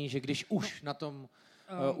špatný, že když už na tom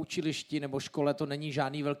učilišti nebo škole to není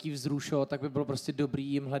žádný velký vzrušo, tak by bylo prostě dobrý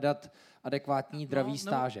jim hledat adekvátní dravý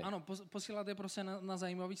stáže. Ano, posílat je prostě na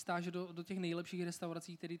zajímavý stáže do těch nejlepších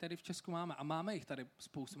restaurací, které tady v Česku máme. A máme jich tady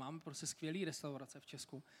spoustu. Máme prostě skvělý restaurace v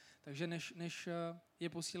Česku. Takže než je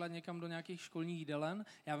posílat někam do nějakých školních jídelen,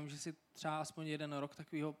 já vím, že si třeba aspoň jeden rok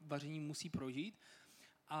takového vaření musí prožít,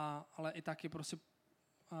 ale i tak je prostě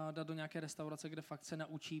dát do nějaké restaurace, kde fakt se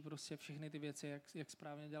naučí prostě všechny ty věci, jak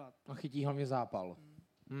správně dělat. A chytí hlavně zápal.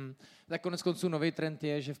 Tak konec konců nový trend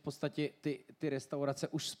je, že v podstatě ty restaurace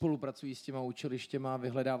už spolupracují s těma učilištěma,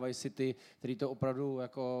 vyhledávají si ty, který to opravdu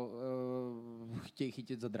jako chtějí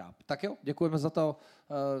chytit za dráp. Tak jo, děkujeme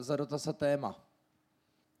za dotaz a téma.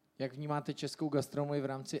 Jak vnímáte českou gastronomii v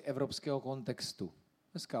rámci evropského kontextu?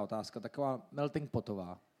 Hezká otázka, taková melting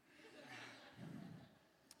potová.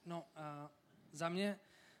 No, za mě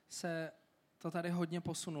se to tady hodně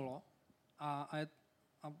posunulo a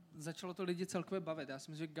začalo to lidi celkově bavit. Já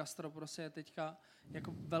si myslím, že gastro prostě je teďka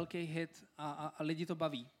jako velký hit a lidi to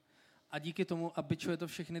baví. A díky tomu, a bičuje to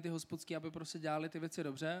všechny ty hospodský, aby prostě dělali ty věci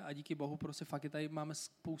dobře a díky bohu prostě fakt tady máme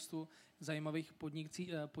spoustu zajímavých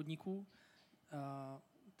podniků.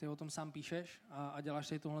 Ty o tom sám píšeš a děláš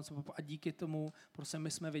tady tohle a díky tomu prostě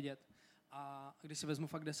my jsme vidět. A když si vezmu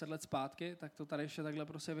fakt 10 let zpátky, tak to tady ještě takhle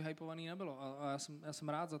prostě vyhypovaný nebylo. A já jsem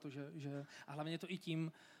rád za to, že a hlavně to i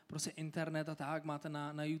tím, prostě internet a tak, máte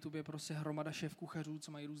na YouTube prostě hromada šéfkuchařů,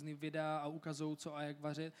 co mají různý videa a ukazují, co a jak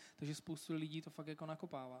vařit, takže spoustu lidí to fakt jako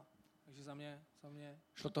nakopává. Takže za mě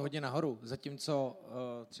Šlo to hodně nahoru, zatímco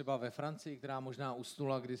třeba ve Francii, která možná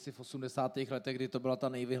usnula kdysi v 80. letech, kdy to byla ta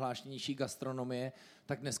nejvyhlášenější gastronomie,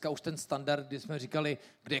 tak dneska už ten standard, kdy jsme říkali,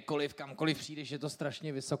 kdekoliv, kamkoliv přijdeš, je to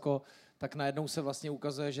strašně vysoko, tak najednou se vlastně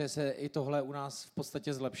ukazuje, že se i tohle u nás v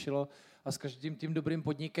podstatě zlepšilo a s každým tím dobrým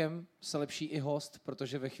podnikem se lepší i host,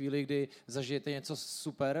 protože ve chvíli, kdy zažijete něco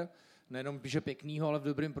super, nejenom že pěknýho, ale v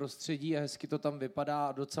dobrém prostředí a hezky to tam vypadá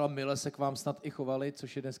a docela mile se k vám snad i chovali,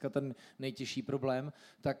 což je dneska ten nejtěžší problém,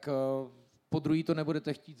 tak po druhý to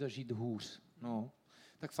nebudete chtít zažít hůř. No.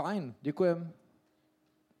 Tak fajn, děkujem.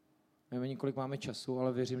 Nevím, kolik máme času,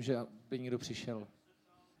 ale věřím, že by někdo přišel.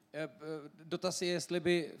 Dotaz je, jestli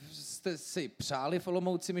byste si přáli v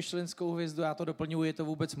Olomouci Michelinskou hvězdu, já to doplňuji, je to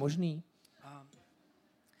vůbec možný?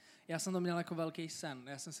 Já jsem to měl jako velký sen.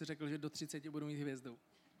 Já jsem si řekl, že do 30 budu mít hvězdu.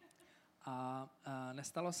 A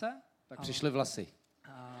nestalo se. Tak přišly vlasy.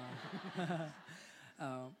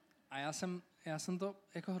 A já jsem to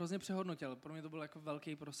jako hrozně přehodnotil. Pro mě to byl jako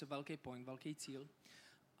velký point, velký cíl.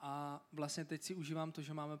 A vlastně teď si užívám to,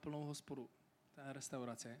 že máme plnou hospodu. Té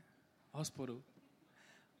restauraci. Hospodu.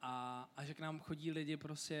 A že k nám chodí lidi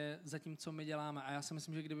prostě za tím, co my děláme. A já si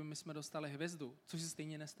myslím, že kdyby my jsme dostali hvězdu, což se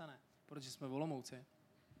stejně nestane, protože jsme v Olomouci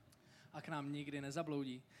a k nám nikdy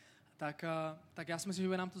nezabloudí, tak já si myslím, že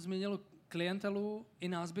by nám to změnilo klientelu, i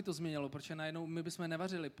nás by to změnilo, protože najednou my bychom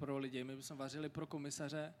nevařili pro lidi, my bychom vařili pro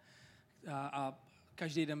komisaře a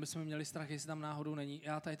každý den bychom měli strach, jestli tam náhodou není.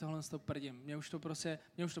 Já tady tohle z toho prdím. Mně už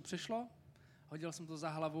to přešlo, hodil jsem to za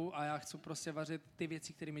hlavu a já chci prostě vařit ty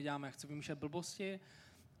věci, které my děláme. Já chci vymýšlet blbosti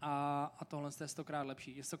a tohle je 100krát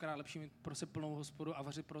lepší. Je 100krát lepší mít prostě plnou hospodu a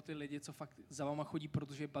vařit pro ty lidi, co fakt za váma chodí,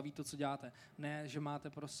 protože baví to, co děláte. Ne, že máte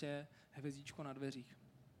prostě hvězdičko na dveřích.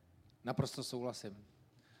 Naprosto souhlasím.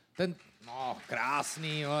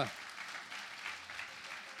 Krásný, ale...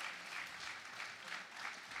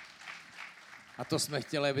 A to jsme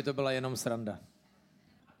chtěli, aby to byla jenom sranda.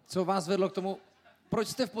 Co vás vedlo k tomu, proč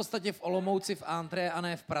jste v podstatě v Olomouci, v Antré a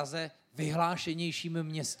ne v Praze, vyhlášenějším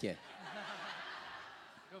městě?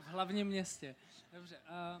 V hlavním městě. Dobře.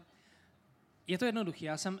 Je to jednoduchý.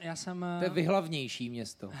 Já jsem To je vyhlavnější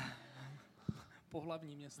město.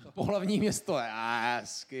 Pohlavní město. Pohlavní město,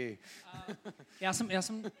 hezky. Já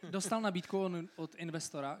jsem dostal nabídku od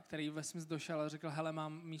investora, který vesměs došel a řekl, hele,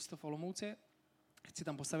 mám místo v Olomouci, chci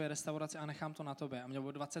tam postavit restauraci a nechám to na tobě. A mě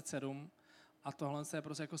bylo 27 a tohle je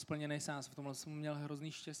prostě jako splněný sám. V tomhle jsem měl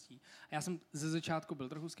hrozný štěstí. A já jsem ze začátku byl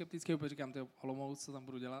trochu skeptický, protože říkám, ty Olomouc, co tam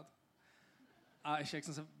budu dělat? A ještě jak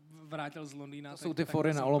jsem se vrátil z Londýna, to jsou ty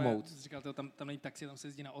fory na Olomouc. Říkal, tam není taxi, tam se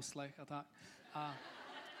jezdí na oslech a tak.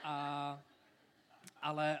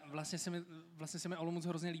 Ale vlastně se mi Olomouc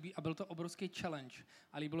hrozně líbí a byl to obrovský challenge.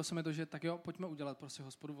 A líbilo se mi to, že tak jo, pojďme udělat prostě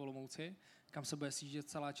hospodu v Olomouci, kam se bude sjíždět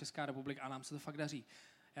celá Česká republika a nám se to fakt daří.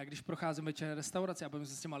 Já když procházím večer restauraci a bavím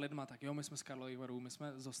se s těma lidma, tak jo, my jsme z Karlových Varů, my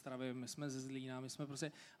jsme z Ostravy, my jsme ze Zlína, my jsme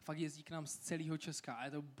prostě fakt jezdí k nám z celého Česka a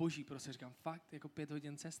je to boží, prostě říkám, fakt, jako 5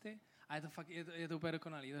 hodin cesty a je to fakt, je to úplně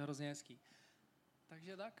dokonalý, je to hrozně hezký.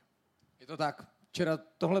 Takže tak. Je to tak.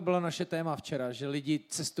 Tohle bylo naše téma včera, že lidi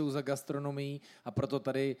cestují za gastronomií a proto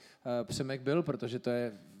tady Přemek byl, protože to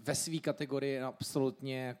je ve své kategorii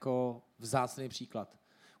absolutně jako vzácný příklad.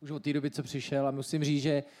 Už od té doby, co přišel a musím říct,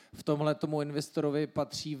 že v tomhle tomu investorovi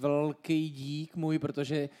patří velký dík můj,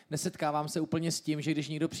 protože nesetkávám se úplně s tím, že když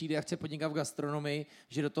někdo přijde a chce podnikat v gastronomii,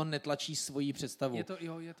 že do toho netlačí svoji představu. Je to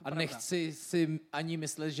a pravda. nechci si ani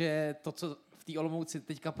myslet, že to, co v té Olomouci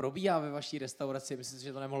teďka probíhá ve vaší restauraci, myslím si,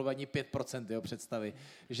 že to nemohlo být ani 5% jeho představy.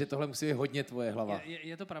 Že tohle musí být hodně tvoje hlava.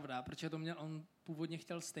 Je to pravda, protože on původně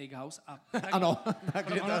chtěl steakhouse a ano,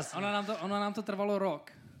 takže ono nám to trvalo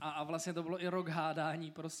rok. A vlastně to bylo i rok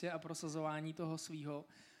hádání prostě a prosazování toho svýho.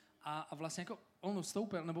 A vlastně jako on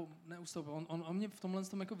ustoupil, nebo neustoupil, on mě v tomhle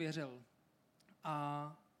tom jako věřil.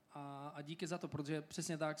 A díky za to, protože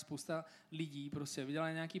přesně tak spousta lidí prostě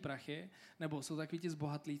vydělají nějaký prachy, nebo jsou takový ti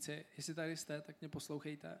zbohatlíci, jestli tady jste, tak mě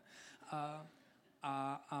poslouchejte.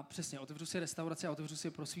 A přesně, otevřu si restauraci a otevřu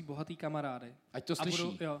si pro svý bohatý kamarády. Ať to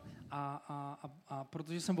slyší. A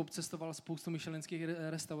protože jsem obcestoval spoustu michelinských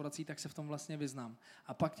restaurací, tak se v tom vlastně vyznám.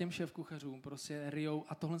 A pak těm šéfkuchařům prostě rijou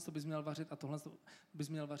a tohle to bys měl vařit a tohle to bys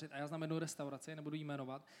měl vařit. A já znám jednu restauraci, nebudu jí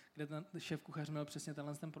jmenovat, kde ten šéfkuchař měl přesně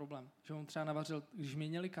ten problém. Že on třeba navařil, když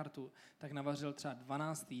měnili kartu, tak navařil třeba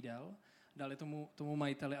 12 jídel, dali tomu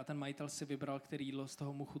majiteli a ten majitel si vybral, který jídlo z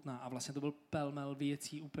toho mu chutná. A vlastně to byl pelmel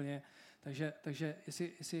věcí úplně. Takže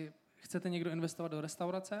jestli chcete někdo investovat do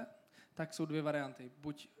restaurace, tak jsou 2 varianty.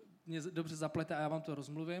 Buď mě dobře zaplete a já vám to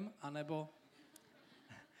rozmluvím,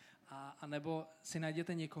 anebo si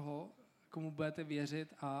najděte někoho, komu budete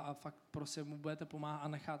věřit a fakt prostě mu budete pomáhat a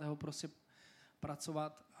necháte ho prostě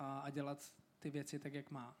pracovat a dělat ty věci tak,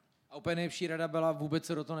 jak má. A úplně nejlepší rada byla, vůbec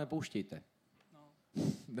se do toho nepouštějte. No.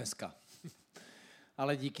 Dneska.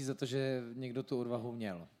 Ale díky za to, že někdo tu odvahu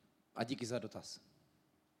měl. A díky za dotaz.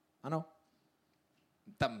 Ano?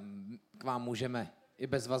 Tam k vám můžeme. I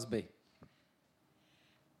bez vazby.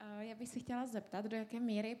 Já bych si chtěla zeptat, do jaké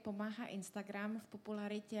míry pomáhá Instagram v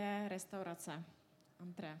popularitě restaurace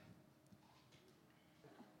Antré?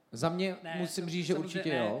 Za mě musím říct, že určitě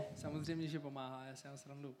ne, jo. Samozřejmě, že pomáhá, já si vám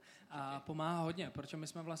srandu. A pomáhá hodně, protože my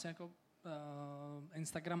jsme vlastně jako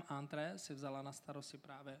Instagram Antré si vzala na starosti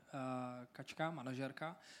právě Kačka,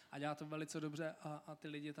 manažerka, a dělá to velice dobře a ty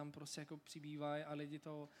lidi tam prostě jako přibývají a lidi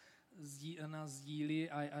to nás sdílí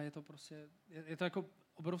a je to prostě, je to jako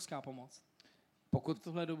obrovská pomoc. Pokud V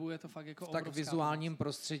tuhle dobu je to fakt jako v tak vizuálním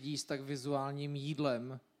prostředí s tak vizuálním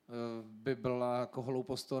jídlem by byla jako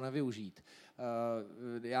hloupost toho nevyužít.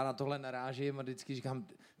 Já na tohle narážím a vždycky říkám,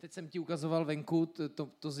 teď jsem ti ukazoval venku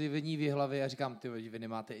to zjevení v hlavě a říkám, vy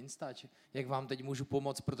nemáte Instač, jak vám teď můžu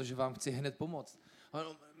pomoct, protože vám chci hned pomoct.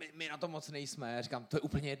 No, my na to moc nejsme. Já říkám, to je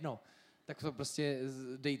úplně jedno. Tak to prostě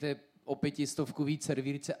dejte o 500 víc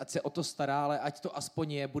servírce, ať se o to stará, ale ať to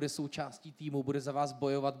aspoň je, bude součástí týmu, bude za vás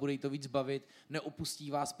bojovat, bude jí to víc bavit,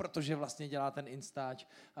 neopustí vás, protože vlastně dělá ten Instač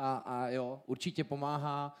a jo, určitě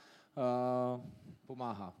pomáhá,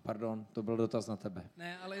 to byl dotaz na tebe.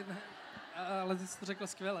 Ne, ale ty jsi to řekl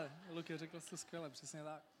skvěle, Luky, řekl jsi to skvěle, přesně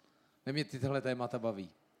tak. Mě tyhle témata baví.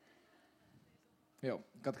 Jo,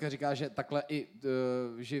 Katka říká, že takhle i,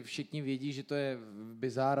 že všichni vědí, že to je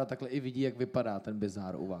bizár a takhle i vidí, jak vypadá ten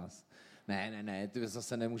bizár u vás. Ne, to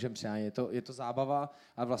zase nemůžeme přehánět. Je to zábava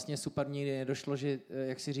a vlastně super nikdy nedošlo, že,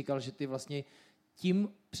 jak jsi říkal, že ty vlastně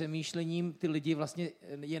tím přemýšlením ty lidi vlastně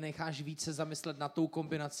je necháš více zamyslet nad tou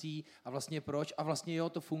kombinací a vlastně proč a vlastně jo,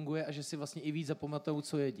 to funguje a že si vlastně i víc zapamatujou,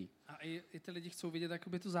 co jedí. A i ty lidi chcou vidět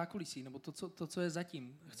jakoby to zákulisí, nebo to, co je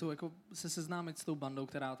zatím. Chcou jako se seznámit s tou bandou,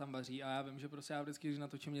 která tam vaří a já vím, že prostě já vždycky, když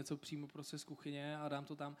natočím něco přímo prostě z kuchyně a dám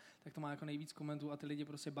to tam, tak to má jako nejvíc komentů a ty lidi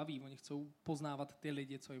prostě baví. Oni chcou poznávat ty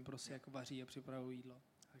lidi, co jim prostě jako vaří a připravují jídlo.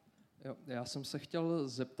 Jo, já jsem se chtěl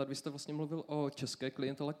zeptat, vy jste vlastně mluvil o české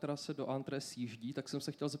klientele, která se do Antré sjíždí, tak jsem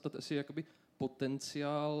se chtěl zeptat, jestli jakoby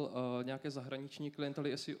potenciál nějaké zahraniční klientely,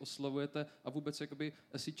 jestli oslovujete a vůbec jakoby,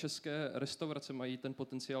 jestli české restaurace mají ten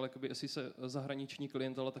potenciál, jakoby, jestli se zahraniční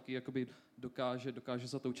klientela taky jakoby dokáže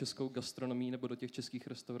za tou českou gastronomií nebo do těch českých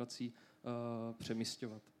restaurací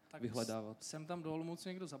přemísťovat, vyhledávat. Sem tam do Olomouce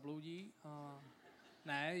někdo zabloudí a...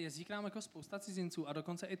 Ne, jezdí k nám jako spousta cizinců a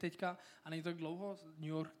dokonce i teďka, a není to tak dlouho, New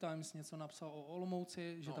York Times něco napsal o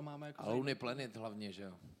Olomouci, že tam máme jako... A Lonely Planet hlavně, že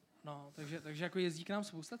jo? No, takže jako jezdí k nám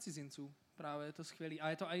spousta cizinců, právě je to skvělý. A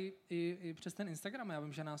je to i přes ten Instagram, já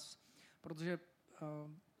vím, že nás, protože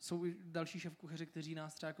jsou i další šéfkuchaři, kteří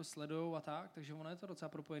nás třeba jako sledujou a tak, takže ono je to docela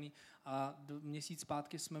propojený. A měsíc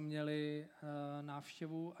zpátky jsme měli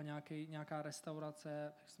návštěvu a nějaká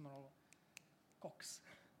restaurace, jak se jmenovalo?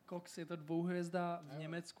 Cox, je to 2hvězda v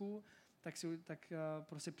Německu, tak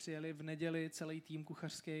prostě přijeli v neděli celý tým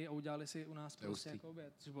kuchařský a udělali si u nás prostě jako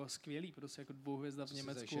oběd. Což bylo skvělý, prostě jako 2hvězda v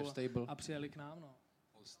Německu a přijeli k nám, no.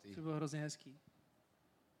 To bylo hrozně hezký.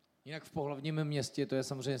 Jinak v pohlavním městě to je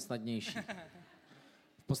samozřejmě snadnější.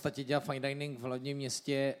 V podstatě dělat fine dining v hlavním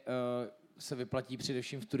městě se vyplatí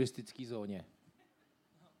především v turistické zóně.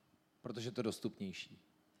 Protože to je dostupnější.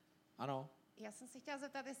 Ano. Já jsem se chtěla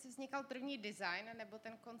zeptat, jestli vznikal první design nebo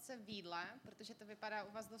ten koncept jídla, protože to vypadá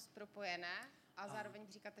u vás dost propojené a zároveň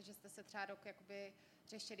říkáte, že jste se třeba rok jakoby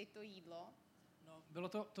řešili to jídlo. No, bylo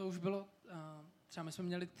to už bylo, třeba my jsme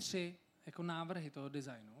měli 3 jako návrhy toho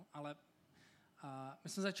designu, ale my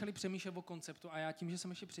jsme začali přemýšlet o konceptu a já tím, že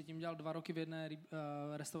jsem ještě předtím dělal 2 roky v jedné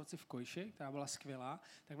restauraci v Kojiši, která byla skvělá,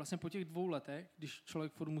 tak vlastně po těch 2 letech, když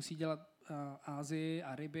člověk furt musí dělat Asii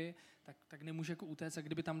a ryby, tak nemůže jako utéct, a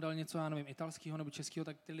kdyby tam dal něco, já nevím, italského nebo českého,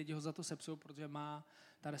 tak ty lidi ho za to sepsou, protože má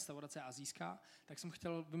ta restaurace asijská, tak jsem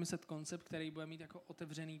chtěl vymyslet koncept, který bude mít jako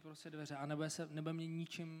otevřený prostě dveře a nebude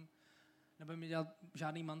mě dělat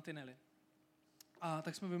žádný mantinely. A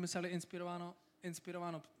tak jsme vymysleli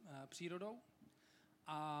inspirováno přírodou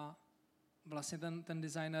a vlastně ten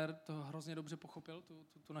designer to hrozně dobře pochopil,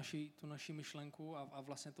 tu naši myšlenku a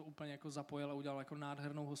vlastně to úplně jako zapojil a udělal jako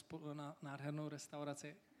nádhernou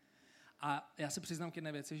restauraci. A já se přiznám k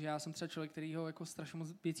jedné věci, že já jsem třeba člověk, který ho jako strašně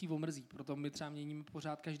moc věcí omrzí, proto my třeba měníme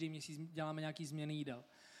pořád, každý měsíc děláme nějaký změny jídel.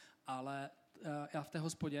 Ale já v té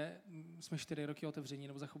hospodě, jsme 4 roky otevření,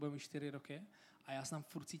 nebo zachovujeme 4 roky a já se tam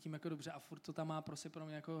furt cítím jako dobře a furt to tam má prostě pro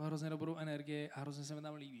mě jako hrozně dobrou energii a hrozně se mi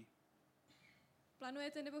tam líbí.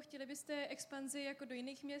 Plánujete nebo chtěli byste expanzi jako do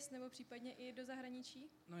jiných měst nebo případně i do zahraničí?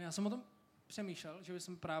 No já jsem o tom přemýšlel, že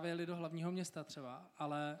bychom právě jeli do hlavního města třeba,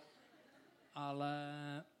 ale ale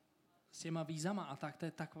s těma vízama a tak, to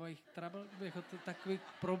je takový jako takový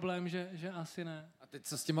problém, že asi ne. A teď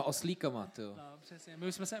co s těma oslíkama, tyjo? No, přesně.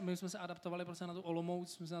 My jsme se adaptovali prostě na tu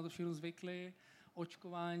Olomouc, jsme se na to všechno zvykli,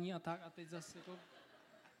 očkování a tak, a teď zase jako...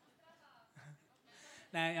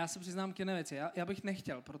 Ne, já se přiznám k jedné věci. Já bych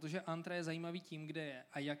nechtěl, protože antré je zajímavý tím, kde je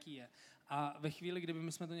a jaký je. A ve chvíli, kdyby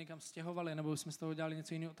my jsme to někam stěhovali, nebo jsme z toho dělali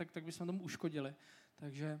něco jiného, tak bychom tomu uškodili.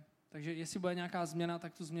 Takže jestli bude nějaká změna,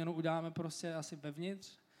 tak tu změnu uděláme prostě asi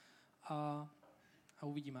vevnitř a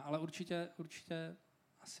uvidíme. Ale určitě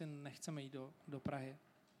asi nechceme jít do Prahy.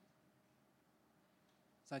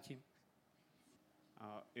 Zatím.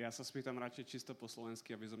 Ja sa spýtam radšej čisto po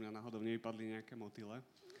slovensky, aby zo mňa náhodou nevypadli nejaké motyle.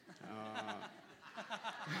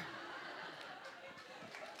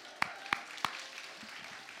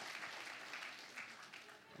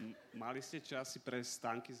 Mali ste čas si prejsť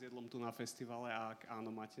stánky s jedlom tu na festivale a ak áno,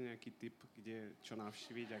 máte nejaký tip, kde čo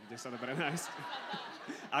navštíviť a kde sa dobre nájsť?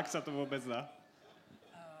 Ak sa to vôbec dá.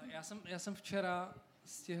 Já jsem včera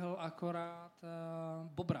stihl akorát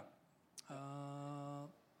Bobra.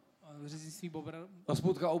 Řeznictví Bobra.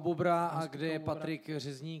 Hospůdka u Bobra a kde je Patrik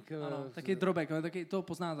Řezník. Ano, taky drobek, taky to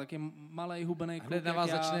poznáte, taky malej hubený kluk. Hned na vás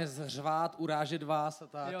začne zřvát, urážet vás a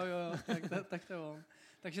tak. Jo, tak to je on.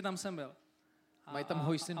 Takže tam jsem byl. Mají tam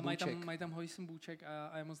hojsin bůček. Mají tam hojsin bůček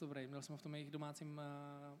a je moc dobrý. Měl jsem ho v tom jejich domácím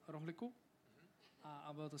rohliku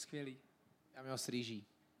a bylo to skvělý. Já měl s rýží.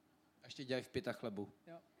 A ještě dělají v pita chlebu.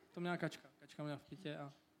 Jo, to měla kačka. Kačka měla v pitě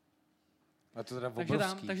a to teda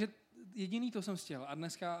obrovský. Takže jediný to jsem stihl. A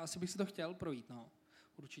dneska asi bych si to chtěl projít, no.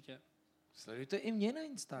 Určitě. Sledujte i mě na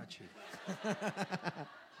Instači.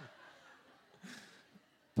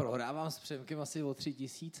 Prohrávám s Přemkem asi o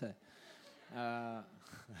 3000.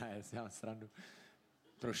 Ne, si dělám srandu.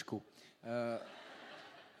 Trošku.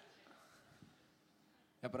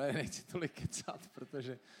 Já právě nechci tolik kecat,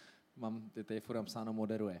 protože mám tady furt napsáno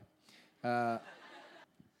moderuje.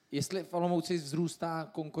 Jestli v Olomouci vzrůstá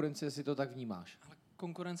konkurence, jestli to tak vnímáš? Ale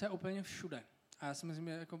konkurence je úplně všude. A já si myslím,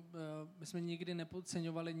 že jako, my jsme nikdy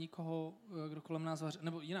nepodceňovali nikoho, kdo kolem nás vaří.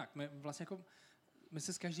 Nebo jinak, my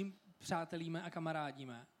se s každým přátelíme a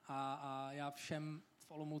kamarádíme. A já všem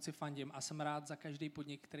v Olomouci fandím a jsem rád za každý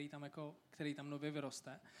podnik, který tam nově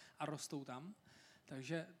vyroste a rostou tam.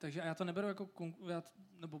 Takže já to neberu jako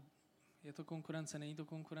nebo je to konkurence, není to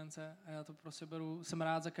konkurence a já to prostě beru, jsem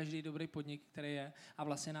rád za každý dobrý podnik, který je a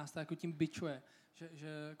vlastně nás to jako tím bičuje, že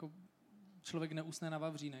jako člověk neusne na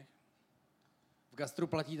vavřínech. V gastru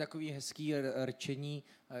platí takový hezký rčení,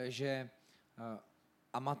 že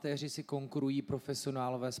amatéři si konkurují,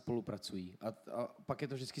 profesionálové spolupracují. A pak je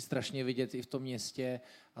to vždycky strašně vidět i v tom městě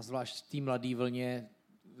a zvlášť v té mladé vlně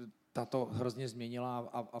tato hrozně změnila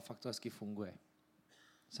a fakt to hezky funguje.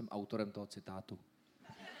 Jsem autorem toho citátu.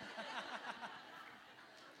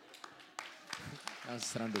 Já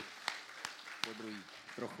srandu. Podruhý.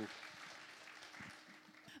 Trochu.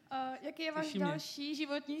 Jaký je váš další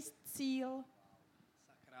životní cíl?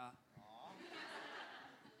 Sakra.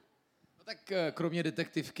 No tak kromě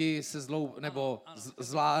detektivky se zlou, nebo ano.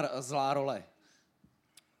 Zlá role.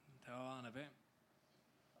 To já nevím.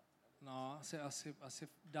 No, asi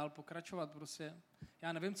dál pokračovat prostě.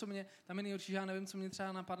 Já nevím, tam je nejhorší, že já nevím, co mě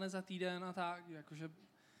třeba napadne za týden a tak, jakože,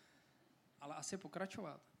 ale asi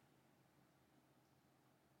pokračovat.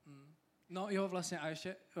 No jo, vlastně, a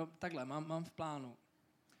ještě, takhle, mám v plánu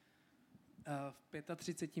v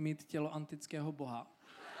 35 mít tělo antického boha.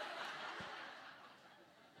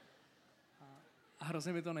 A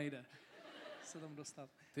hrozně mi to nejde se tam dostat.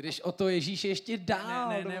 Ty jdeš o to Ježíš ještě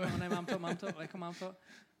dál. Ne,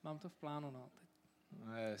 mám to v plánu, no.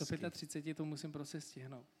 Do 35 to musím prostě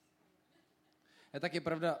stihnout. Tak je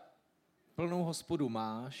pravda, plnou hospodu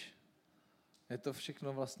máš, je to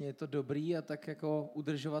všechno vlastně, je to dobrý a tak jako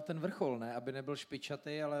udržovat ten vrchol, ne? Aby nebyl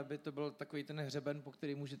špičatý, ale aby to byl takový ten hřeben, po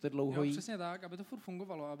který můžete dlouho jít. Přesně tak, aby to furt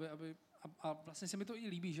fungovalo, a vlastně se mi to i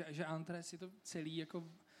líbí, že Antres je to celý jako,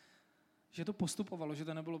 že to postupovalo, že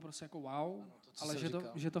to nebylo prostě jako wow, ale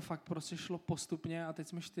že to fakt prostě šlo postupně a teď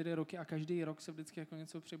jsme 4 roky a každý rok se vždycky jako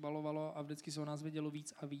něco přibalovalo a vždycky se o nás vědělo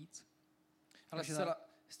víc a víc. Ale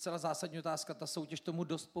zcela zásadní otázka, ta soutěž tomu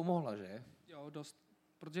dost pomohla, že? Jo, dost.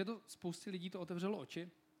 Protože to spoustě lidí to otevřelo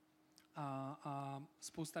oči a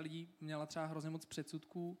spousta lidí měla třeba hrozně moc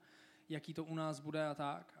předsudků, jaký to u nás bude a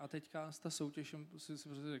tak. A teďka s ta soutěž si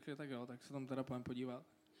řekli, tak jo, tak se tam teda půjdeme podívat.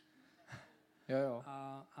 Jo.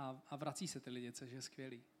 A vrací se ty lidi, což je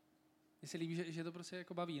skvělý. Mně se líbí, že to prostě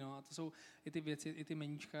jako baví, no. A to jsou i ty věci, i ty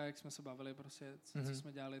meníčka, jak jsme se bavili, prostě, co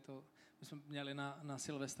jsme dělali, to my jsme měli na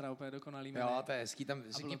Silvestra úplně dokonalý menu. Jo, to je hezký, tam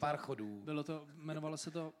řekni pár chodů. Jmenovalo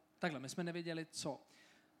se to, takhle, my jsme nevěděli, co.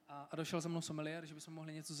 A došel za mnou sommelier, že bychom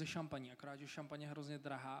mohli něco ze šampaní, akorát, že šampaň je hrozně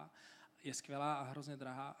drahá, je skvělá a hrozně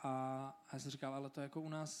drahá. A já jsem říkal, ale to jako u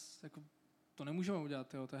nás, jako, to nemůžeme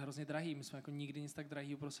udělat, jo, to je hrozně drahý, my jsme jako nikdy nic tak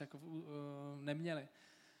drahýho prostě jako neměli.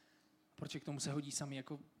 Protože k tomu se hodí sami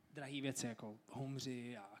jako drahé věci, jako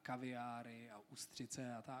humři a kaviáry a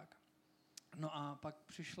ústřice a tak. No a pak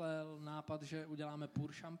přišel nápad, že uděláme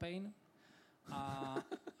pur champagne a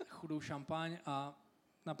chudou šampaň a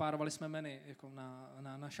napárovali jsme menu jako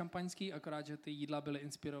na šampaňský, akorát, že ty jídla byly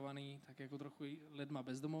inspirované tak jako trochu lidma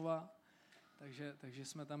bezdomova, takže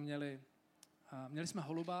jsme tam měli jsme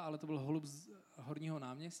holuba, ale to byl holub z Horního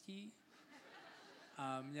náměstí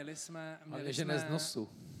a měli jsme z nosu.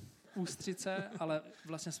 ústřice, ale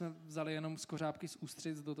vlastně jsme vzali jenom z kořápky z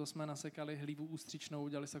ústřic, do toho jsme nasekali hlívu ústřičnou,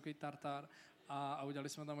 udělali jsme takový tartár a udělali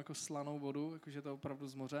jsme tam jako slanou vodu, jakože to opravdu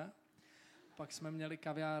z moře. Pak jsme měli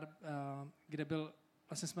kaviár, kde byl,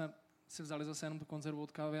 vlastně jsme si vzali zase jenom tu konzervu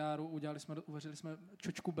od kaviáru, uvařili jsme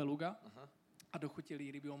čočku beluga a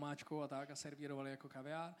dochutili rybí omáčkou a tak a servírovali jako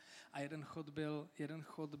kaviár. A jeden chod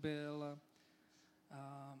byl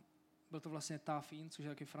to vlastně tafín, což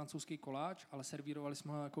je taky francouzský koláč, ale servírovali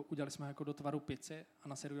jsme ho udělali jsme ho jako do tvaru pizzy a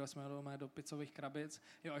naservírovali jsme ho do pizzových krabic.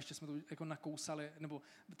 Jo, a ještě jsme to jako nakousali, nebo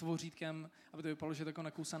tvořítkem, aby to vypadalo, že je to jako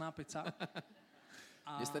nakousaná pizza.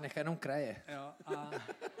 Vy jste nechali jenom kraje.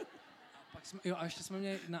 Jo, a ještě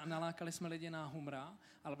jsme nalákali jsme lidi na humra,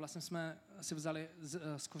 ale vlastně jsme si vzali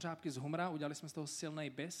z kořápky z humra, udělali jsme z toho silný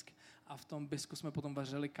bisk a v tom bisku jsme potom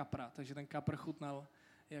vařili kapra, takže ten kapr chutnal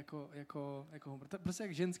jako humor. To je prostě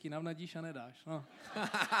jak ženský, navnadíš a nedáš. No.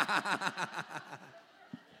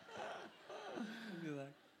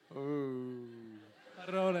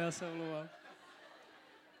 Pardon, já se omlouvám.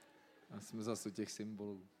 A jsme zase u těch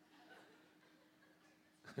symbolů.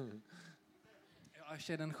 Jo, a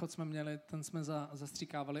ještě jeden chod jsme měli, ten jsme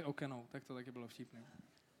zastříkávali okenou, tak to taky bylo vtipný.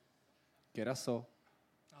 Keraso.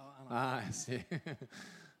 Ano. Jasně.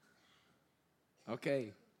 OK.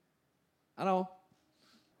 Ano.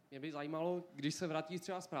 Mě by zajímalo, když se vrátíš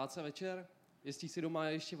třeba z práce večer, jestli si doma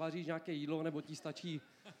ještě vaříš nějaké jídlo, nebo ti stačí...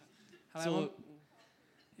 Hele,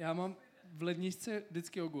 já mám v ledničce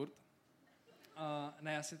vždycky jogurt.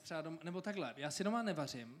 Ne, já si třeba doma... Nebo takhle, já si doma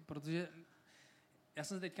nevařím, protože já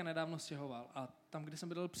jsem se teďka nedávno stěhoval a tam, kde jsem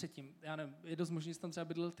bydlel předtím, já nevím, je dost možný, že tam třeba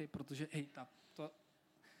bydlel ty, protože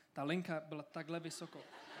ta linka byla takhle vysoko.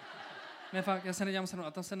 Ne, fakt, já se nedělám sranu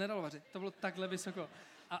a tam se nedalo vařit. To bylo takhle vysoko.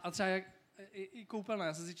 A třeba jak i koupelna,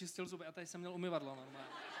 já jsem si čistil zuby a tady jsem měl umyvadlo normálně.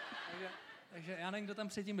 Takže já nevím, kdo tam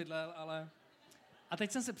předtím bydlel, ale... A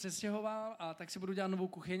teď jsem se přestěhoval a tak si budu dělat novou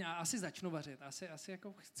kuchyň a asi začnu vařit. Asi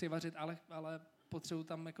jako chci vařit, ale potřebuji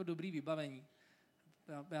tam jako dobrý vybavení.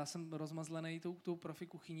 Já jsem rozmazlený tou profi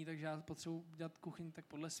kuchyní, takže já potřebuji dělat kuchyň tak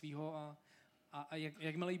podle svýho a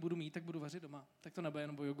jakmile ji budu mít, tak budu vařit doma. Tak to nebude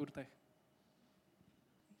jenom o jogurtech.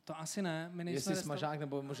 To asi ne. My jestli smažák,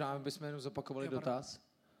 nebo možná bychom jenom zopakovali dotaz,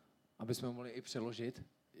 aby jsme ho mohli i přeložit.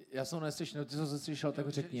 Já jsem ho neslyšel, ty jsi ho slyšel, tak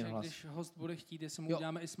ho řekni hlas. Když host bude chtít, jestli mu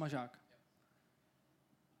uděláme i smažák.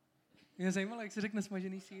 Mě zajímalo, jak se řekne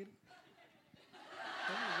smažený sýr.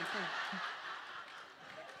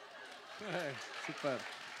 Super.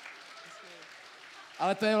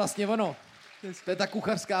 Ale to je vlastně ono. To je ta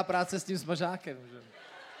kuchařská práce s tím smažákem. Že?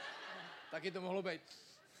 Taky to mohlo být.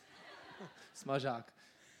 Smažák.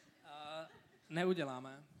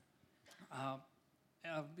 Neuděláme.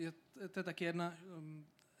 To je taky jedna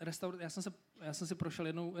restaurace. Já jsem si prošel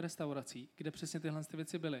jednou restaurací, kde přesně tyhle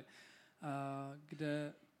věci byly.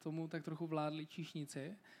 Kde tomu tak trochu vládli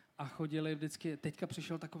číšníci a chodili vždycky, teďka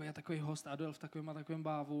přišel takový host a dojel v takovém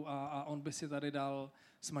bávu a on by si tady dal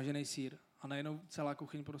smažený sýr. A najednou celá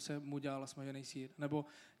kuchyň prostě mu dělala smažený sýr. Nebo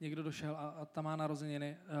někdo došel a tam má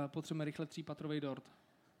narozeniny, potřebujeme rychle 3patrový dort.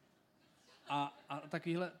 A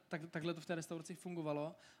takhle to v té restauraci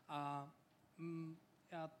fungovalo a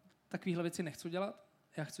já takovéhle věci nechci dělat.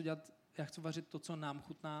 Já chci vařit to, co nám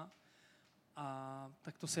chutná a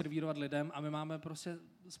tak to servírovat lidem a my máme prostě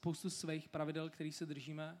spoustu svých pravidel, který se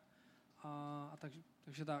držíme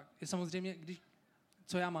takže tak. Je samozřejmě,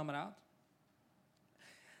 co já mám rád,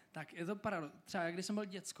 tak je to paradox. Třeba když jsem byl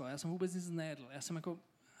děcko, já jsem vůbec nic nejedl.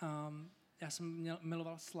 Já jsem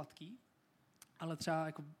miloval sladký, ale třeba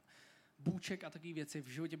jako bůček a takové věci, v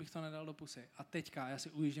životě bych to nedal do pusy. A teďka já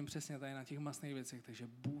si ujíždím přesně tady na těch masných věcech, takže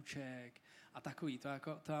bůček a takový,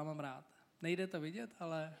 to já mám rád. Nejde to vidět,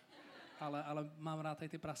 ale mám rád tady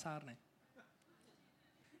ty prasárny.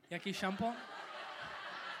 Jaký šampon?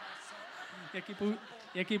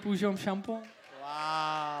 Jaký používám šampon?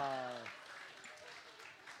 Wow.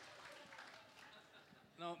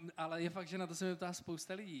 No, ale je fakt, že na to se mi ptá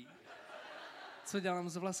spousta lidí. Co dělám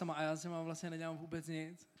s vlasama? A já si mám vlastně nedělám vůbec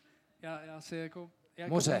nic. Já si jako...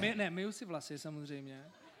 Moře. Myju si vlasy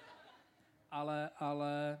samozřejmě, ale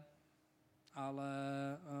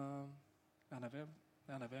já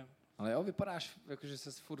nevím. Ale jo, vypadáš, jako že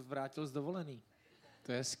ses furt vrátil z dovolený.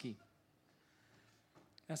 To je hezký.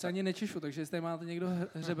 Já se ani nečešu, takže jestli tady máte někdo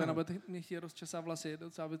hřeben a budete mě chtít rozčesat vlasy,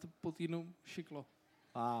 docela by to po týdnu šiklo.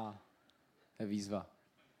 To je výzva.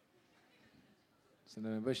 Se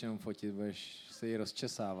nebudeš jenom fotit, budeš se ji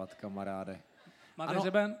rozčesávat, kamaráde. Máte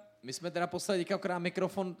hřeben? My jsme teda poslali několikrát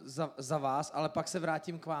mikrofon za vás, ale pak se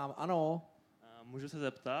vrátím k vám. Ano. Můžu se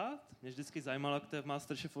zeptat? Mě vždycky zajímalo, jak to je v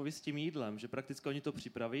Masterchefovi s tím jídlem, že prakticky oni to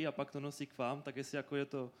připraví a pak to nosí k vám, tak jestli jako je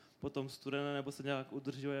to potom studené nebo se nějak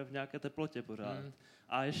udržuje v nějaké teplotě pořád.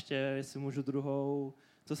 A ještě, jestli můžu druhou,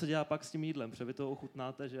 co se dělá pak s tím jídlem, protože vy to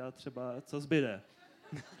ochutnáte, že já třeba, co zbyde.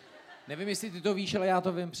 Nevím, jestli ty to víš, ale já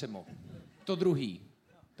to vím přímo. To druhý.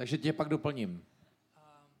 Takže tě pak doplním.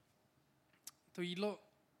 To jídlo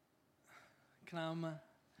k nám...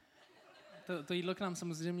 To jídlo k nám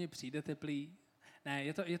samozřejmě přijde teplý. Ne,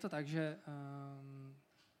 je to tak, že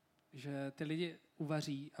ty lidi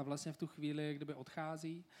uvaří a vlastně v tu chvíli kdyby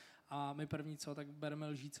odchází a my první co, tak bereme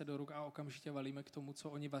lžíce do ruk a okamžitě valíme k tomu, co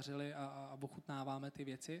oni vařili a ochutnáváme ty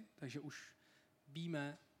věci. Takže už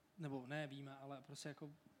víme, nebo ne víme, ale prostě jako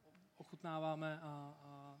ochutnáváme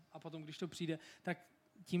a potom, když to přijde, tak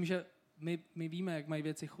tím, že my víme, jak mají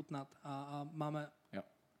věci chutnat a máme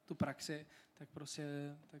tu praxi, tak prostě,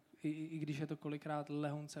 tak i když je to kolikrát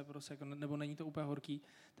lehonce, prostě jako, nebo není to úplně horký,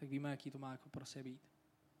 tak víme, jaký to má jako prostě být.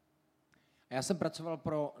 Já jsem pracoval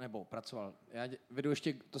já vedu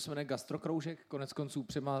ještě, to se jmenuje Gastrokroužek, konec konců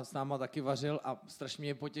Přema s náma taky vařil a strašně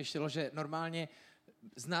mě potěšilo, že normálně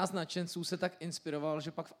z nás nadšenců se tak inspiroval,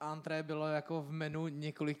 že pak v antré bylo jako v menu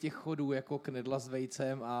několik těch chodů, jako knedla s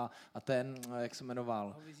vejcem a ten, jak se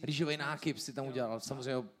jmenoval, rýžový nákyp si tam udělal,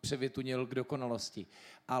 samozřejmě ho převytunil k dokonalosti.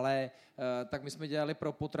 Ale tak my jsme dělali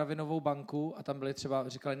pro potravinovou banku a tam byli třeba,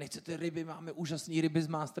 říkali, nechcete ryby, máme úžasný ryby z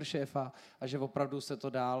Masterchefa a že opravdu se to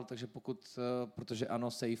dál, takže protože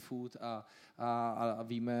ano, safe food a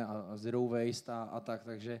víme a zero waste a tak,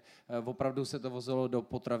 takže opravdu se to vozilo do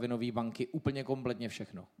potravinové banky úplně kompletně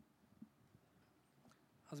všechno.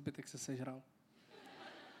 A zbytek se sežral.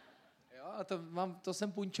 Jo, a to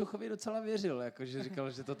jsem Punčochovi docela věřil, jakože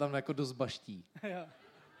říkal, že to tam jako dost baští.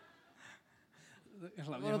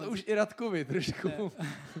 Ono to už i Radkovi trošku.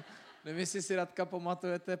 Nevím, jestli si Radka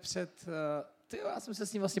pamatujete před... já jsem se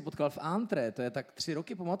s ním vlastně potkal v antré, to je tak 3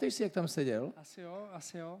 roky, pamatuješ si, jak tam seděl?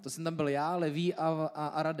 Asi jo. To jsem tam byl já, Levý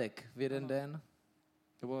a Radek v jeden den.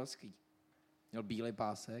 To bylo hezký. Měl bílej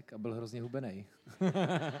pásek a byl hrozně hubenej.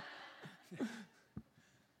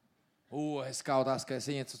 Hezká otázka,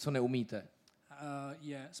 jestli něco, co neumíte.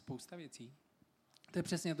 Je spousta věcí. To je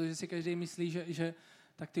přesně to, že si každý myslí, že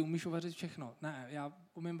tak ty umíš uvařit všechno. Ne, já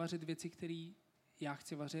umím vařit věci, které já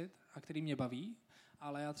chci vařit a které mě baví,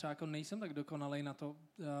 ale já třeba jako nejsem tak dokonalej na to,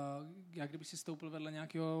 jak kdybych si stoupil vedle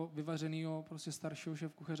nějakého vyvařeného prostě staršího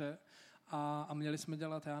šéfkuchaře a měli jsme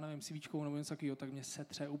dělat, já nevím, svíčkou nebo něco takového, tak mě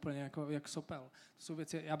setře úplně jako jak sopel. To jsou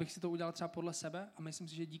věci, já bych si to udělal třeba podle sebe a myslím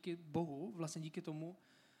si, že díky Bohu, vlastně díky tomu,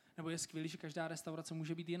 nebo je skvělý, že každá restaurace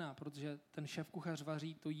může být jiná, protože ten šéfkuchař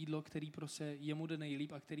vaří to jídlo, který prostě jemu jde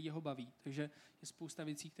nejlíp a který jeho baví. Takže je spousta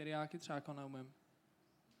věcí, které já třeba jako neumím.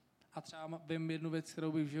 A třeba vím jednu věc,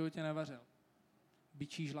 kterou bych v životě nevařil.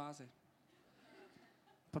 Bičí žlázy.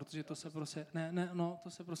 Protože to se prostě, to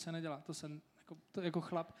se prostě nedělá. To jako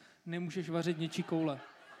chlap nemůžeš vařit něčí koule.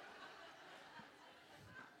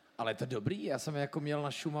 Ale to dobrý, já jsem jako měl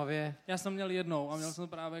na Šumavě... Já jsem měl jednou a měl jsem to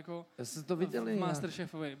právě jako já jsem to viděl, v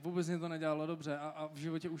Masterchefovi. Vůbec mě to nedělalo dobře a v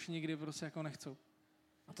životě už nikdy prostě jako nechci.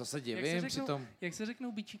 A to se divím přitom. Jak se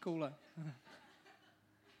řeknou bičí koule?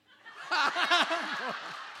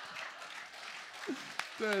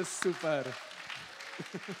 To je super.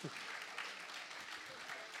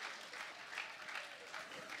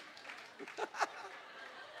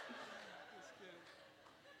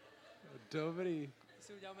 Dobrý.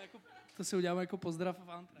 To si uděláme jako pozdrav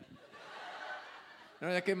v antré. No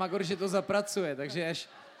jaký magor, že to zapracuje, takže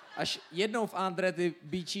až jednou v antré ty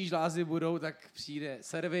bičí žlázy budou, tak přijde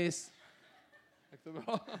servis. Jak to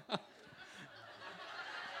bylo?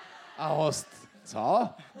 A host. Co?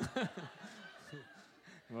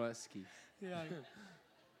 Bylo hezký.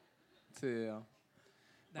 Ty jo.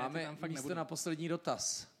 Máme místo na poslední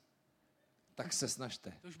dotaz. Tak se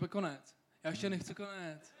snažte. To už bude konec. Já ještě nechci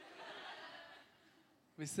konec.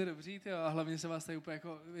 Vy jste dobří, tyjo, a hlavně se vás tady úplně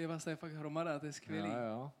jako, je vás tady fakt hromada, to je skvělý.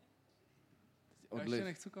 Jo.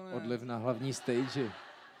 Odliv na hlavní stage.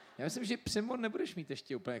 Já myslím, že Přemo nebudeš mít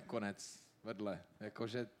ještě úplně konec vedle.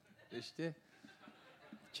 Jakože ještě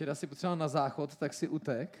Včera si potřeboval na záchod, tak si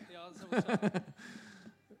utek. Já jsem potřeboval.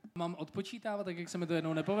 Mám odpočítávat, tak jak se mi to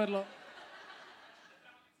jednou nepovedlo?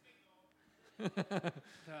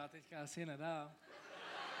 To já teďka asi nedá.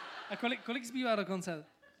 A kolik zbývá do konce?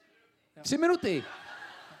 3 minuty.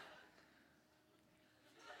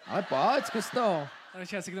 Ale pojď, zkus to.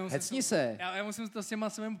 Hecni se. Já musím to s těma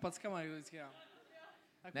svými packama vždycky.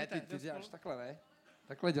 Tak Ne, ty děláš takhle, ne?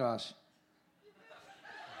 Takhle děláš.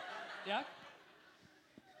 Jak?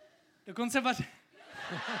 Dokonce vař...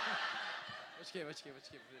 Počkej.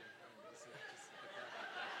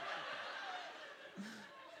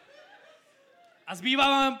 A zbývá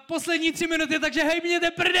vám poslední 3 minuty, takže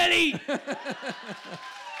hejbněte prdelí!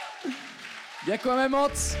 Děkujeme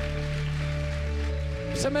moc.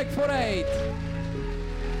 Přemek Forejt.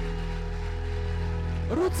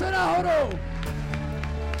 Ruce nahoru.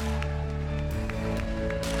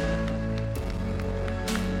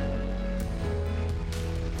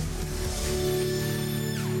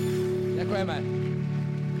 Děkujeme.